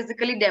very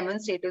physically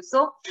demonstrative.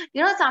 So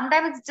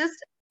sometimes it's just,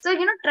 so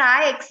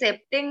try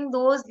accepting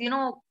those,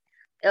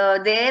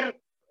 their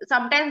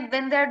sometimes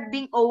when they're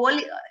being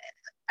overly,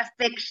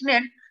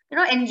 affectionate,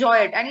 enjoy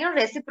it and,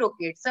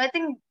 reciprocate. So I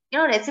think,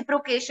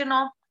 reciprocation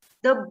of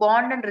the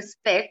bond and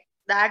respect,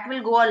 that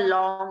will go a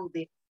long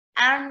way.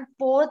 And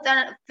fourth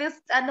and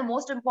fifth and the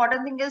most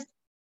important thing is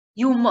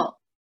humor.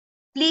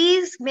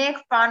 Please make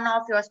fun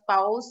of your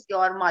spouse,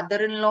 your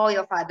mother-in-law,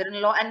 your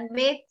father-in-law, and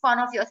make fun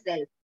of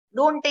yourself.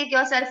 Don't take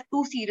yourself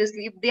too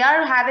seriously. If they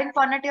are having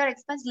fun at your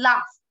expense,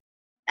 laugh.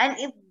 And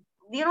if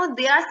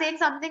they are saying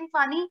something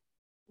funny,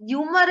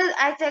 humor is,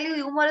 I tell you,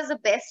 humor is the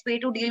best way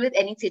to deal with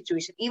any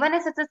situation. Even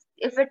if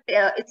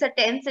it's a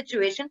tense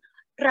situation,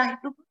 try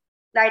to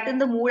lighten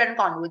the mood and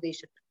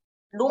conversation.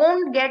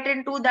 Don't get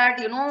into that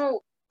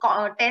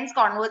tense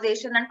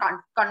conversation and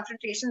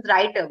confrontations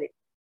right away.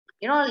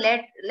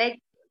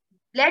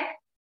 Let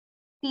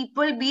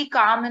people be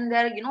calm in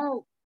their,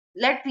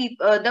 let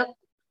people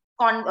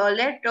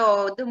let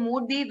the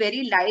mood be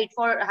very light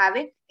for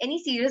having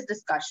any serious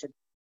discussion.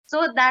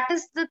 So that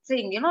is the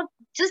thing,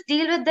 just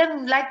deal with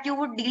them like you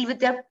would deal with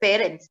their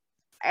parents.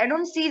 I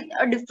don't see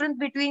a difference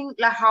between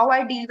like how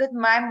I deal with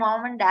my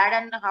mom and dad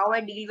and how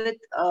I deal with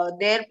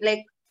their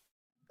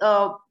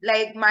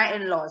like my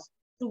in-laws.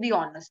 To be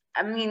honest,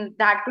 I mean,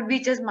 that could be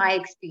just my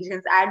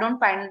experience. I don't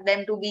find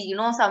them to be,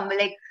 some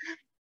like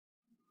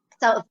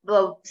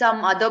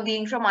some other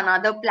being from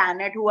another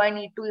planet who I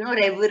need to,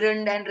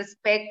 reverend and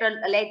respect,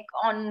 like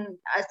on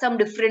some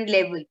different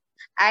level.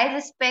 I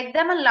respect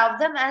them and love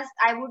them as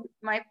I would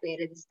my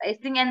parents, I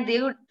think, and they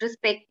would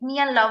respect me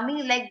and love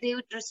me like they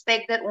would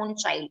respect their own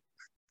child.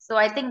 So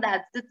I think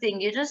that's the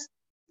thing. You just,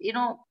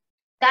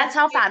 that's That's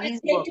how great. That's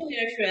families great work. to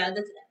hear, Shreya.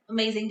 That's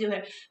amazing to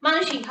hear.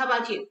 Manushi, how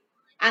about you?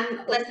 And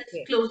let's just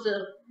Okay.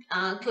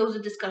 close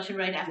the discussion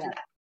right after Yeah.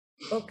 that.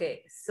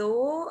 Okay,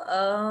 so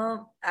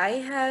I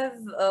have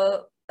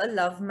a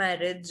love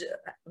marriage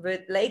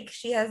with, like,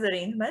 she has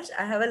arranged marriage,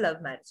 I have a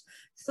love marriage.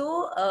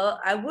 So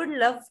I would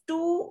love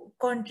to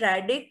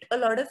contradict a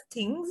lot of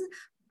things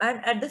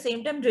and at the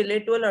same time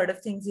relate to a lot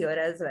of things here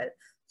as well.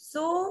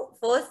 So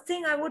first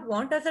thing I would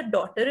want as a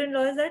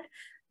daughter-in-law is that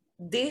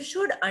they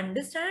should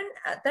understand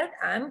that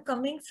I'm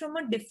coming from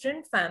a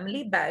different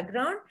family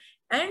background,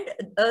 and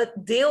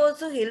they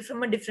also hail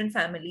from a different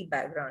family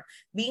background.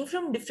 Being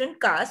from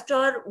different caste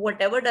or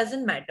whatever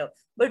doesn't matter,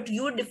 but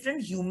you're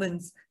different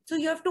humans. So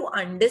you have to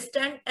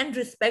understand and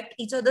respect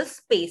each other's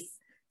space.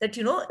 That,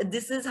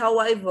 this is how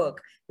I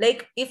work.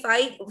 Like,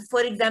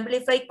 for example,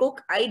 if I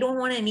cook, I don't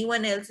want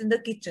anyone else in the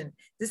kitchen.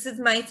 This is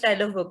my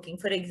style of working,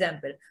 for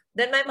example.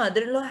 Then my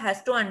mother-in-law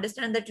has to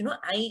understand that,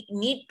 I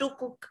need to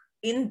cook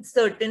in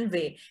certain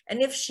way,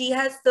 and if she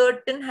has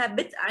certain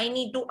habits, I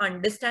need to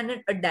understand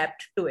and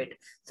adapt to it.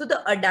 So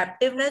the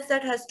adaptiveness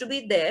that has to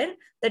be there,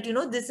 that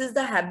this is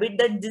the habit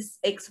that this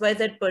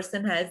XYZ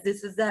person has,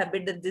 this is the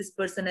habit that this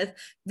person has.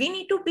 We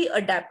need to be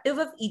adaptive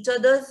of each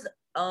other's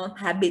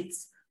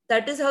habits.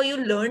 That is how you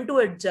learn to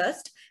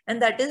adjust, and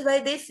that is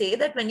why they say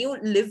that when you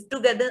live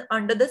together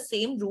under the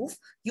same roof,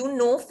 you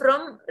know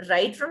from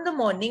right from the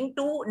morning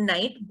to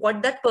night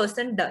what that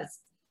person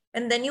does,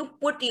 and then you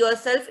put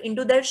yourself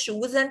into their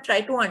shoes and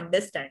try to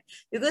understand.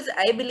 Because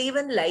I believe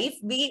in life,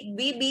 we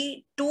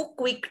be too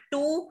quick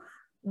to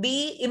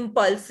be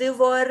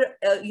impulsive, or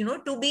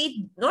to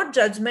be not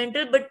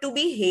judgmental but to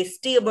be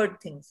hasty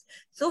about things.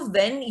 So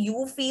when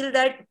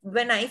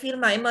I feel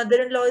my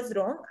mother-in-law is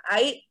wrong,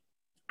 I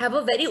have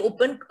a very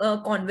open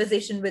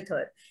conversation with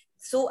her.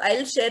 So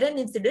I'll share an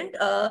incident.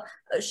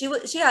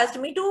 She asked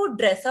me to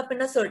dress up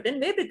in a certain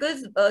way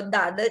because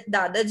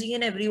Dadaji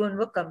and everyone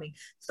were coming.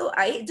 So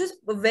I just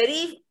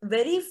very,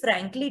 very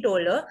frankly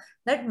told her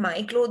that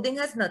my clothing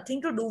has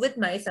nothing to do with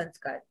my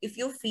sanskar. If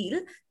you feel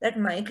that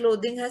my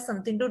clothing has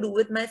something to do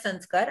with my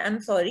sanskar,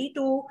 I'm sorry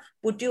to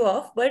put you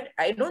off, but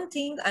I don't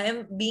think I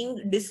am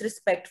being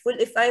disrespectful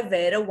if I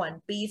wear a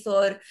one piece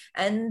or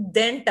and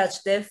then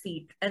touch their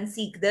feet and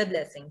seek their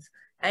blessings.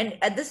 And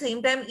at the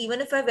same time, even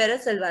if I wear a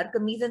salwar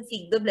kameez and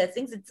seek the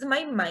blessings, it's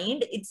my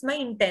mind, it's my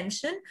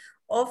intention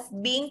of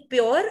being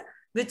pure,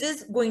 which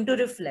is going to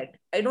reflect.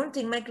 I don't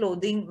think my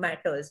clothing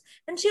matters.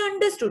 And she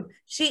understood.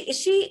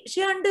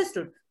 She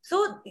understood.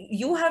 So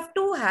you have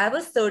to have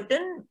a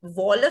certain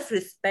wall of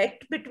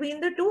respect between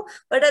the two.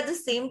 But at the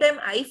same time,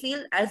 I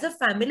feel as a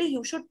family,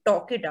 you should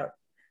talk it out.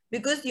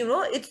 Because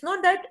it's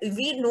not that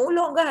we no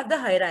longer have the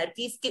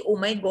hierarchies कि oh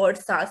my god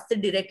सास से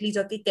directly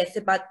जाके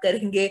कैसे बात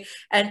करेंगे,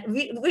 and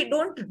we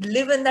don't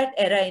live in that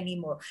era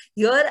anymore.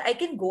 Here I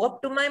can go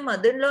up to my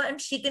mother-in-law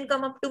and she can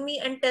come up to me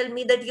and tell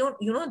me that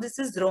this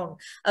is wrong.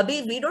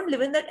 Abhi we don't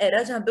live in that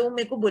era जहाँ पे वो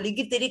मेरे को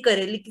बोलेगी तेरी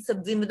करेले की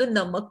सब्जी में तो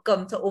नमक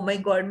कम था, oh my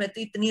god मैं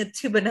तो इतनी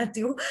अच्छी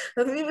बनाती हूँ.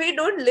 We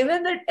don't live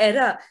in that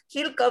era.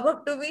 She'll come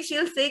up to me,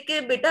 she'll say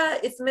कि बेटा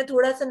इसमें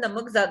थोड़ा सा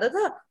नमक ज्यादा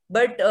था,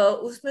 बट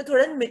उसमें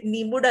थोड़ा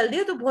नींबू डाल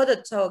दिया तो बहुत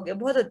अच्छा हो गया,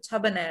 बहुत अच्छा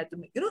बनाया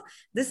तुमने.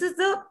 This is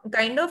the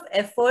kind of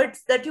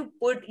efforts that you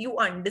put, you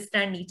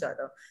understand each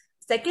other.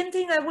 Second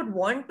thing I would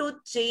want to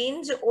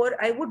change, or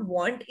I would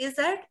want, is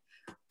that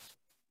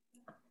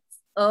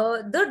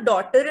the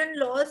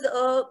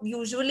daughter-in-laws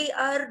usually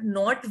are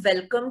not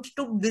welcomed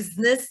to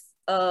business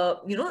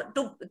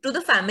to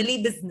the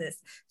family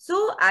business.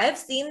 So I have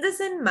seen this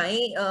in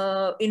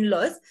my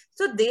in-laws.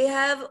 So they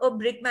have a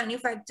brick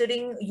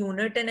manufacturing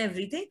unit and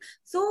everything.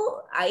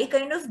 So I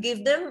kind of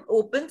give them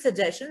open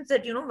suggestions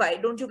that, why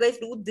don't you guys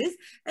do this?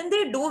 And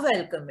they do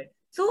welcome it.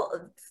 So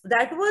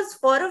that was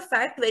for a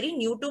fact very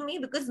new to me,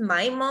 because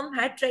my mom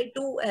had tried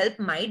to help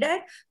my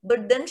dad,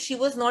 but then she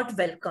was not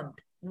welcomed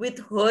with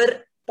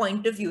her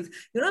point of views,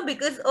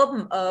 because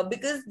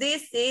they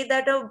say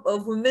that a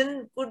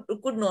woman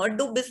could not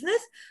do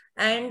business,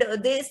 and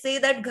they say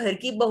that घर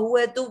की बहू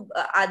है तो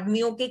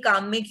आदमियों के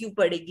काम में क्यों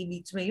पड़ेगी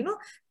बीच में,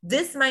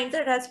 this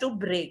mindset has to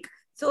break.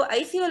 So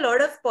I see a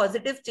lot of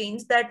positive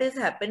change that is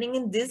happening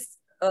in this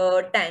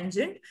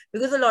tangent,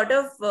 because a lot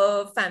of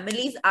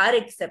families are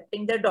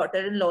accepting their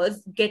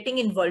daughter-in-laws getting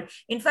involved.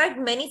 In fact,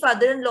 many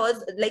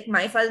father-in-laws, like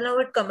my father-in-law,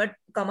 would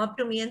come up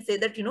to me and say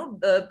that,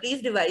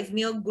 please devise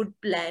me a good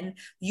plan.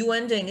 You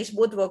and Jainish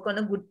both work on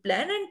a good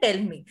plan and tell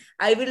me.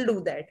 I will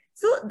do that.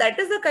 So that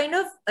is the kind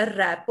of a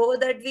rapport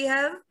that we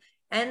have.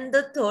 And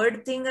the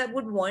third thing I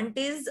would want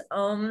is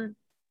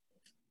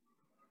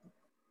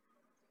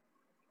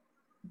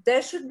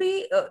there should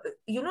be,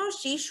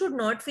 she should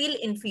not feel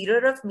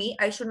inferior of me.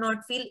 I should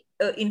not feel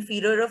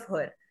inferior of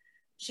her.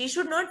 She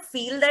should not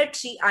feel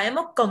that I am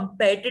a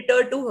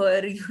competitor to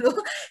her,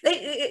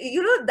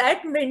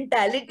 that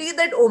mentality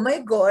that, oh my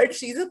God,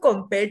 she's a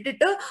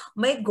competitor.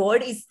 My God,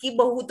 iski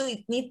bahu to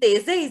itni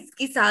tez hai,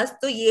 iski saas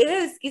to ye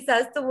hai, iski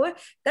saas to wo hai.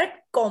 That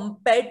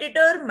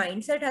competitor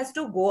mindset has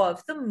to go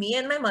off. So me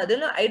and my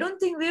mother-in-law, I don't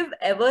think we've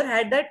ever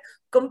had that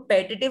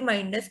competitive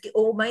mindness कि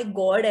oh my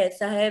God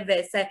ऐसा है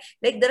वैसा है.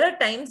 Like there are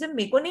times जब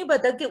मेरे को नहीं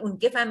पता कि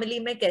उनके फैमिली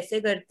में कैसे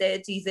करते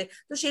हैं चीजें,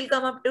 तो she'll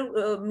come up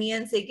to me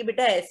and say कि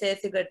बेटा ऐसे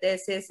ऐसे करते हैं,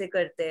 ऐसे ऐसे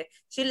करते हैं.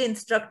 She'll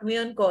instruct me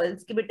on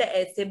calls कि बेटा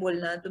ऐसे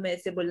बोलना, तुम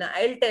ऐसे बोलना.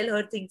 I'll tell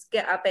her things कि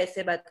आप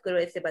ऐसे बात करो,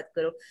 ऐसे बात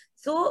करो.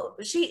 So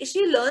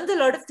she learns a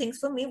lot of things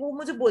from me. वो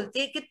मुझे बोलती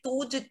है कि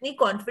तू जितनी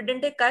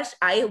confident है, काश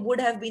I would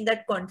have been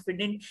that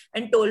confident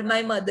and told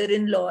my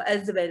mother-in-law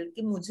as well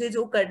कि मुझे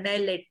जो करना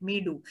है, let me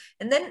do.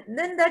 And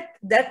then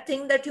that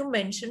thing that you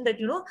mentioned, that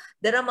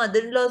there are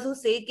mother-in-laws who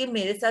say कि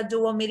मेरे साथ जो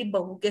हुआ मेरी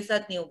बहू के साथ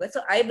नहीं होगा.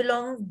 So I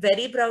belong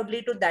very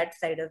proudly to that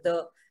side of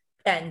the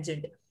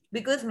tangent,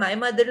 because my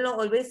mother-in-law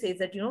always says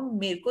that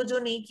मेरे को जो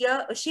नहीं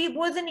किया, she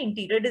was an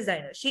interior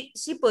designer.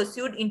 She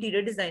pursued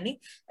interior designing,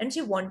 and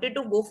she wanted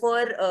to go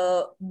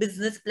for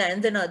business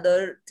plans and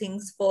other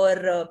things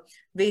for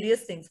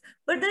various things,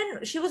 but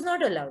then she was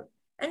not allowed,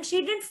 and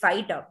she didn't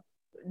fight up.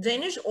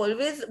 Jainish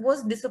always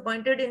was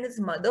disappointed in his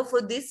mother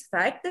for this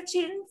fact that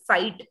she didn't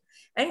fight,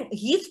 and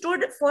he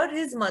stood for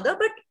his mother,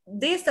 but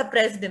they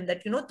suppressed him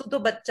that tu to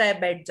bachcha hai,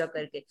 baith ja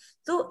karke.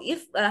 So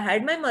if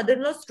had my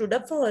mother-in-law stood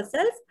up for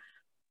herself,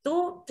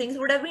 so things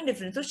would have been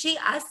different. So she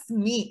asked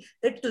me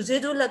that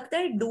tujhe jo lagta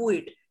hai, do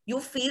it. You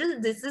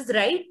feel this is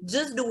right,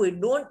 just do it.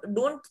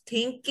 Don't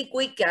think कि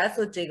कोई क्या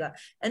सोचेगा.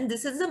 And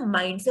this is a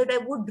mindset I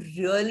would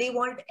really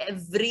want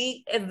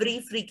every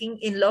freaking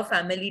in-law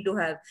family to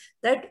have,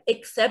 that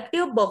accept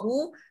your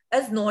bahu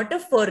as not a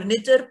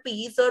furniture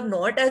piece or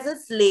not as a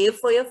slave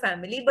for your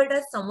family, but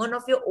as someone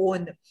of your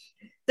own.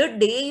 The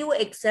day you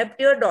accept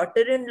your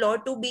daughter-in-law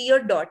to be your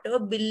daughter,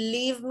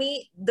 believe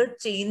me, the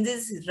change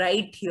is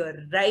right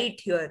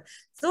here.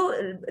 So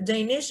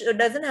Jainish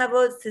doesn't have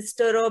a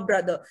sister or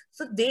brother.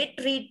 So they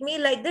treat me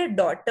like their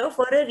daughter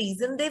for a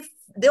reason.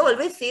 They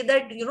always say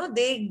that,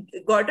 they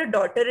got a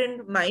daughter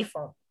in my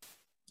form.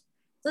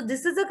 So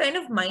this is the kind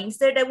of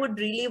mindset I would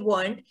really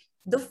want.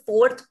 The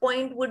fourth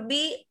point would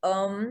be,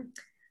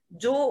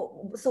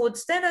 जो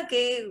सोचते हैं ना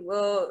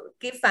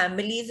कि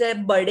families है,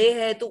 बड़े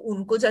हैं तो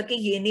उनको जाके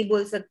ये नहीं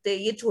बोल सकते,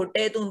 ये छोटे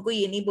हैं तो उनको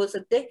ये नहीं बोल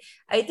सकते.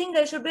 I think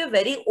there should be a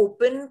very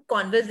open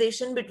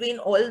conversation between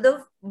all the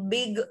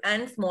big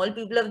and small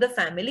people of the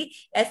family.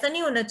 ऐसा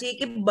नहीं होना चाहिए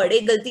कि बड़े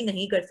गलती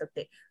नहीं कर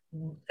सकते.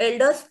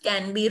 Elders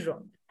can be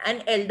wrong,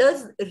 and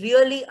elders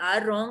really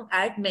are wrong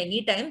at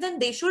many times,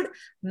 and they should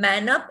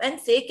man up and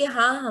say कि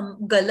हाँ हम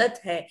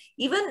गलत है.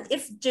 Even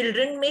if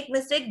children make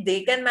mistake,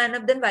 they can man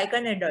up, then why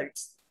can't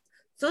adults?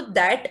 So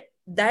that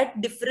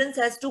difference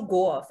has to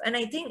go off, and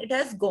I think it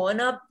has gone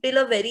up till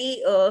a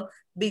very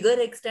bigger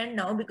extent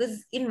now,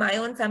 because in my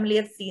own family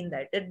I've seen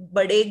that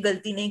बड़े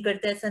गलती नहीं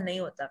करते, ऐसा नहीं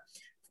होता.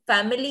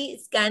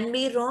 Families can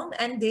be wrong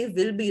and they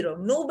will be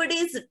wrong. Nobody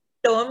is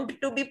termed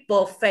to be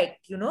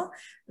perfect,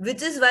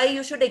 which is why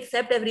you should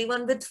accept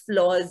everyone with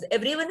flaws.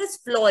 Everyone is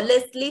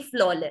flawlessly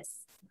flawless.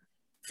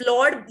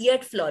 Flawed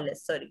yet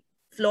flawless, sorry.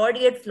 Flawed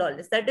yet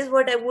flawless. That is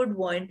what I would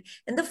want.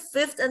 And the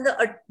fifth and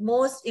the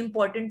most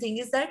important thing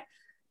is that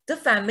the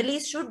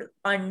families should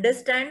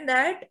understand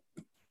that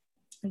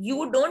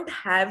you don't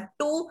have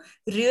to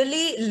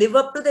really live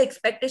up to the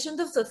expectations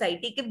of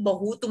society कि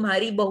बहू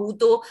तुम्हारी बहू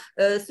तो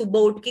सुबह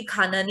उठ के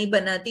खाना नहीं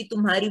बनाती,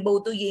 तुम्हारी बहू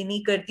तो ये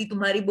नहीं करती,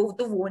 तुम्हारी बहू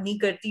तो वो नहीं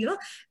करती,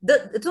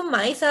 so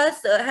my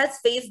sas has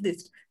faced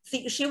this.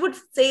 she would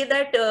say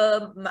that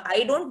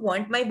I don't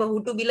want my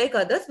bahu to be like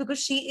others, because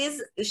she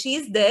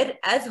is there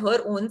as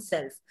her own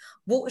self.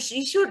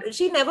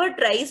 She never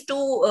tries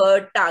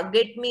to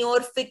target me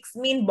or fix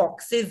me in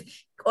boxes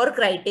or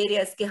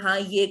criteria कि हाँ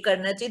ये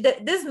करना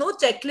चाहिए. There's no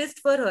checklist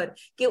for her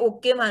कि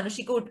okay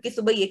मानुषी को उठ के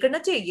सुबह ये करना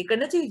चाहिए, ये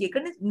करना चाहिए, ये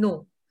करना.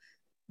 No,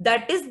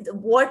 that is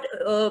what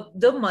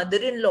the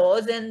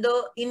mother-in-laws and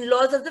the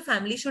in-laws of the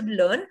family should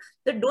learn,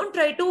 that don't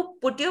try to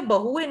put your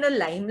bahu in a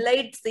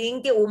limelight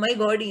saying कि oh my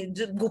god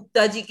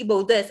Gupta ji की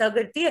बहू तो ऐसा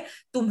करती है,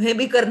 तुम्हें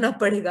भी करना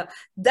पड़ेगा.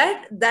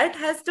 That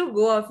has to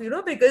go off,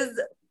 because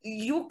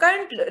you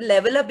can't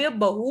level up your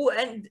bahu,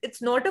 and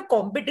it's not a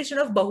competition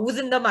of bahus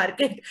in the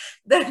market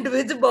that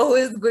which bahu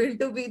is going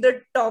to be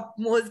the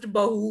topmost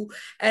bahu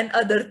and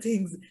other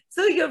things.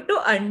 So you have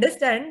to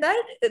understand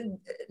that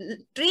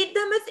treat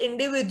them as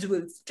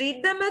individuals.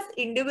 Treat them as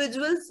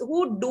individuals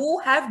who do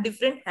have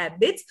different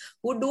habits,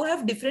 who do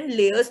have different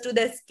layers to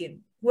their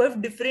skin, who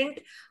have different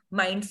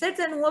mindsets,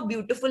 and who are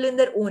beautiful in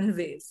their own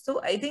ways. So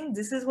I think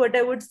this is what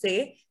I would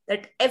say,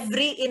 that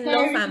every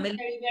in-law family.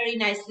 Very, very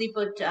nicely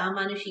put,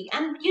 Manushi.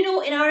 And,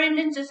 in our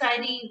Indian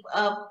society,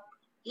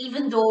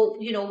 even though,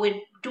 we're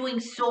doing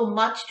so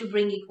much to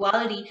bring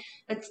equality,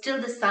 but still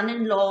the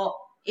son-in-law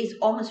is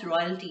almost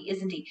royalty,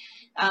 isn't he?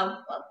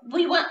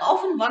 We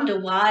often wonder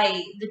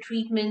why the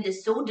treatment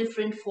is so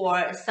different for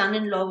a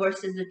son-in-law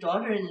versus the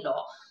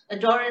daughter-in-law. A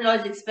daughter-in-law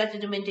is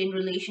expected to maintain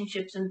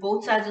relationships on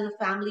both sides of the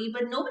family,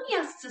 but nobody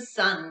asks a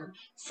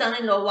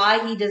son-in-law,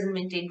 why he doesn't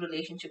maintain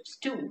relationships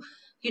too.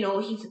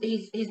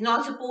 He's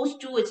not supposed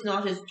to. It's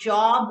not his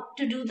job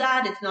to do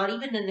that. It's not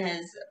even in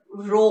his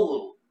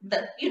role.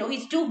 That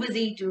he's too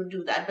busy to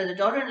do that. But the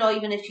daughter-in-law,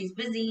 even if she's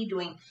busy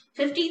doing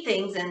 50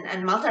 things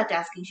and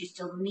multitasking, she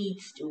still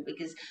needs to,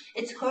 because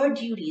it's her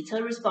duty, it's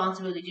her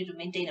responsibility to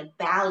maintain a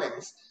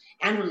balance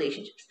and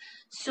relationships.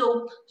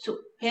 So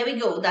here we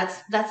go.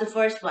 That's the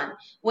first one.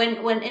 When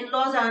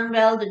in-laws are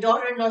unwell, the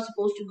daughter-in-law is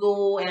supposed to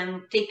go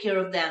and take care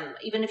of them.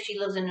 Even if she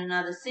lives in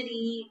another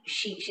city,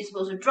 she's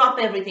supposed to drop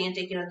everything and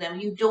take care of them.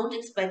 You don't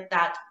expect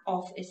that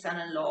of a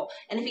son-in-law.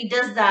 And if he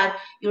does that,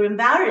 you're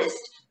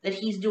embarrassed that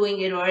he's doing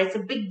it, or it's a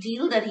big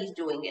deal that he's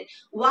doing it.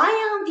 Why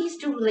aren't these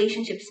two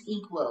relationships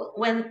equal?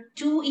 When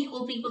two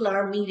equal people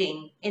are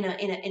meeting in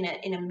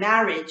a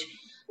marriage,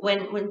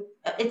 when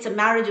it's a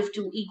marriage of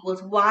two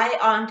equals, why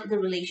aren't the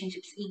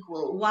relationships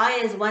equal? Why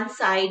is the boy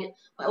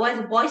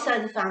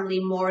side of the family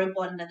more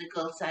important than the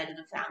girl side of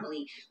the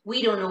family?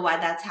 We don't know why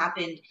that's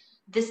happened.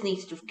 This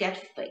needs to get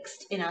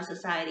fixed in our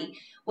society.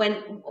 When,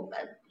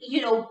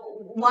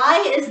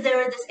 why is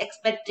there this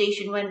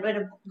expectation when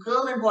a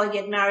girl and boy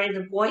get married,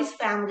 the boy's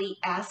family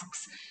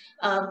asks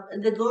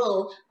the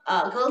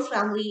girl's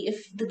family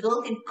if the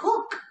girl can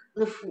cook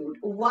the food?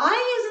 Why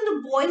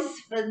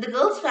isn't the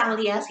girl's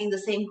family asking the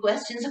same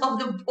questions of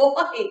the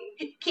boy?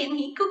 Can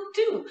he cook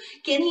too?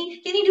 Can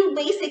he do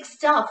basic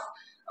stuff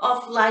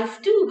of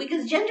life too?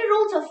 Because gender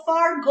roles are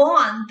far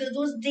gone.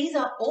 Those days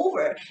are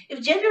over.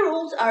 If gender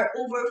roles are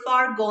over,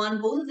 far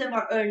gone, both of them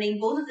are earning,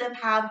 both of them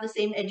have the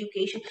same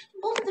education,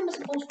 both of them are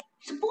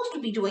supposed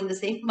to be doing the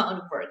same amount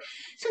of work.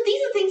 So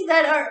these are things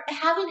that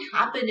haven't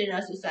happened in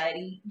our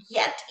society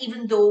yet,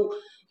 even though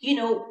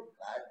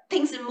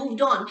things have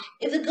moved on.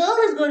 If the girl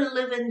is going to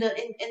live in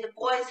the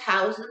boy's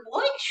house, the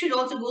boy should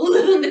also go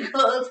live in the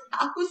girl's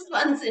house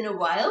once in a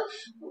while.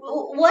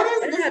 What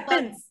is That this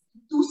happens.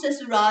 तू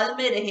ससुराल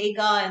में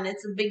रहेगा and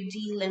it's a big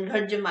deal and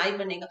घर जमाई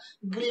बनेगा?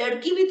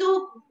 लड़की भी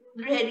तो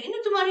रह रही है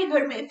ना तुम्हारे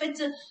घर में. If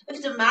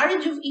it's a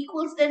marriage of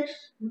equals, then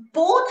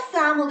both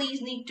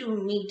families need to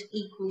meet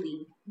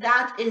equally.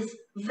 That is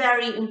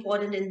very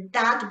important, and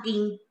that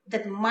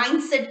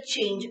mindset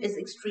change is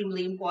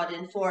extremely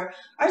important for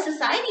our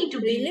society to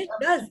be Really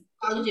does.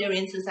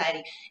 egalitarian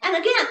society. And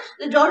again,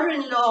 the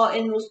daughter-in-law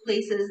in those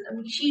places,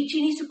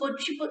 she needs to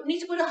put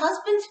her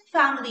husband's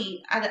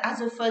family as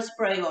her first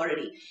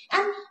priority,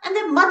 and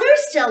their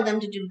mothers tell them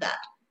to do that.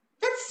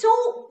 That's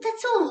so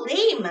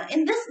lame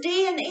in this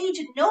day and age.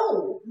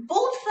 No,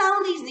 both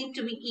families need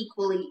to be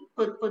equally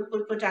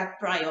put at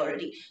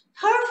priority.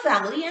 Her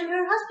family and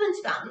her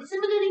husband's family.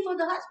 Similarly for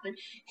the husband,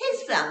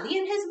 his family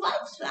and his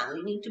wife's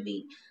family need to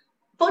be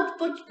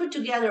put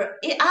together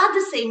at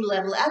the same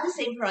level, at the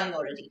same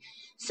priority.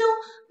 So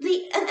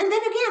and then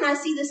again, I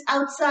see this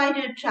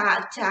outsider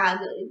tag.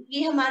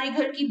 ये हमारे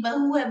घर की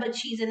बहू है, but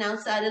she's an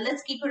outsider.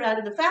 Let's keep her out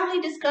of the family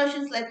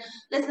discussions.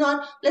 Let's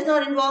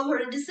not involve her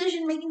in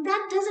decision making.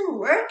 That doesn't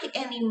work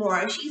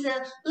anymore. She's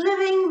a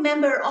living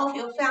member of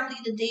your family.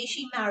 The day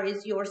she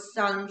marries your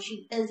son,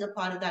 she is a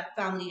part of that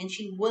family, and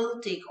she will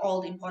take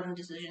all the important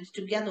decisions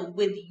together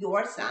with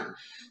your son.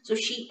 So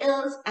she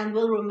is and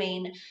will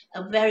remain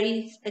a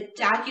very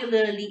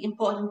spectacularly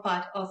important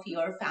part of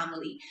your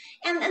family.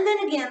 And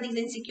then again,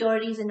 these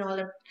insecurities and all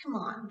are, come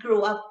on,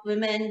 grow up,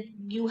 women.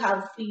 You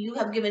have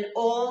given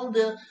all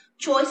the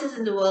choices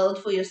in the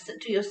world to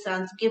your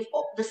sons. Give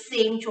the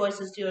same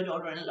choices to your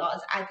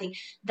daughter-in-laws. I think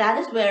that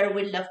is where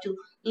we'd love to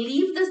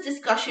leave this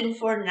discussion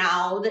for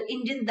now. The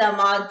Indian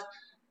damad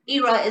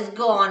era is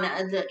gone.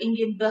 The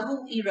Indian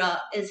bahu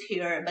era is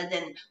here. But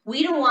then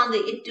we don't want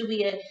it to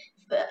be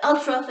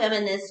ultra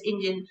feminist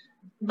Indian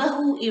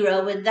Bahu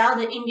era without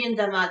the Indian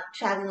Damat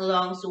tagging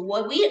along. So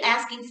what we're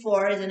asking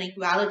for is an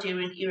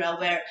egalitarian era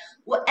where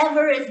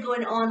whatever is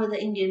going on with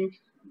the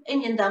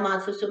Indian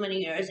Damat for so many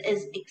years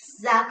is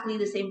exactly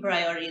the same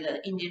priority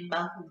that Indian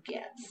Bahu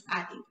gets.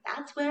 I think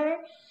that's where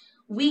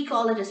we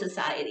call it a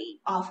society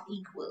of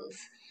equals.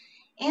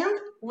 And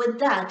with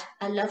that,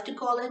 I love to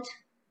call it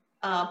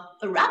a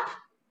wrap.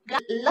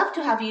 Love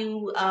to have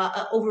you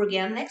over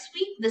again next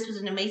week. This was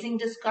an amazing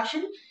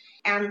discussion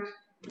and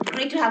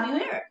great to have you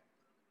here.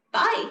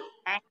 Bye.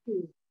 Thank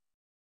you.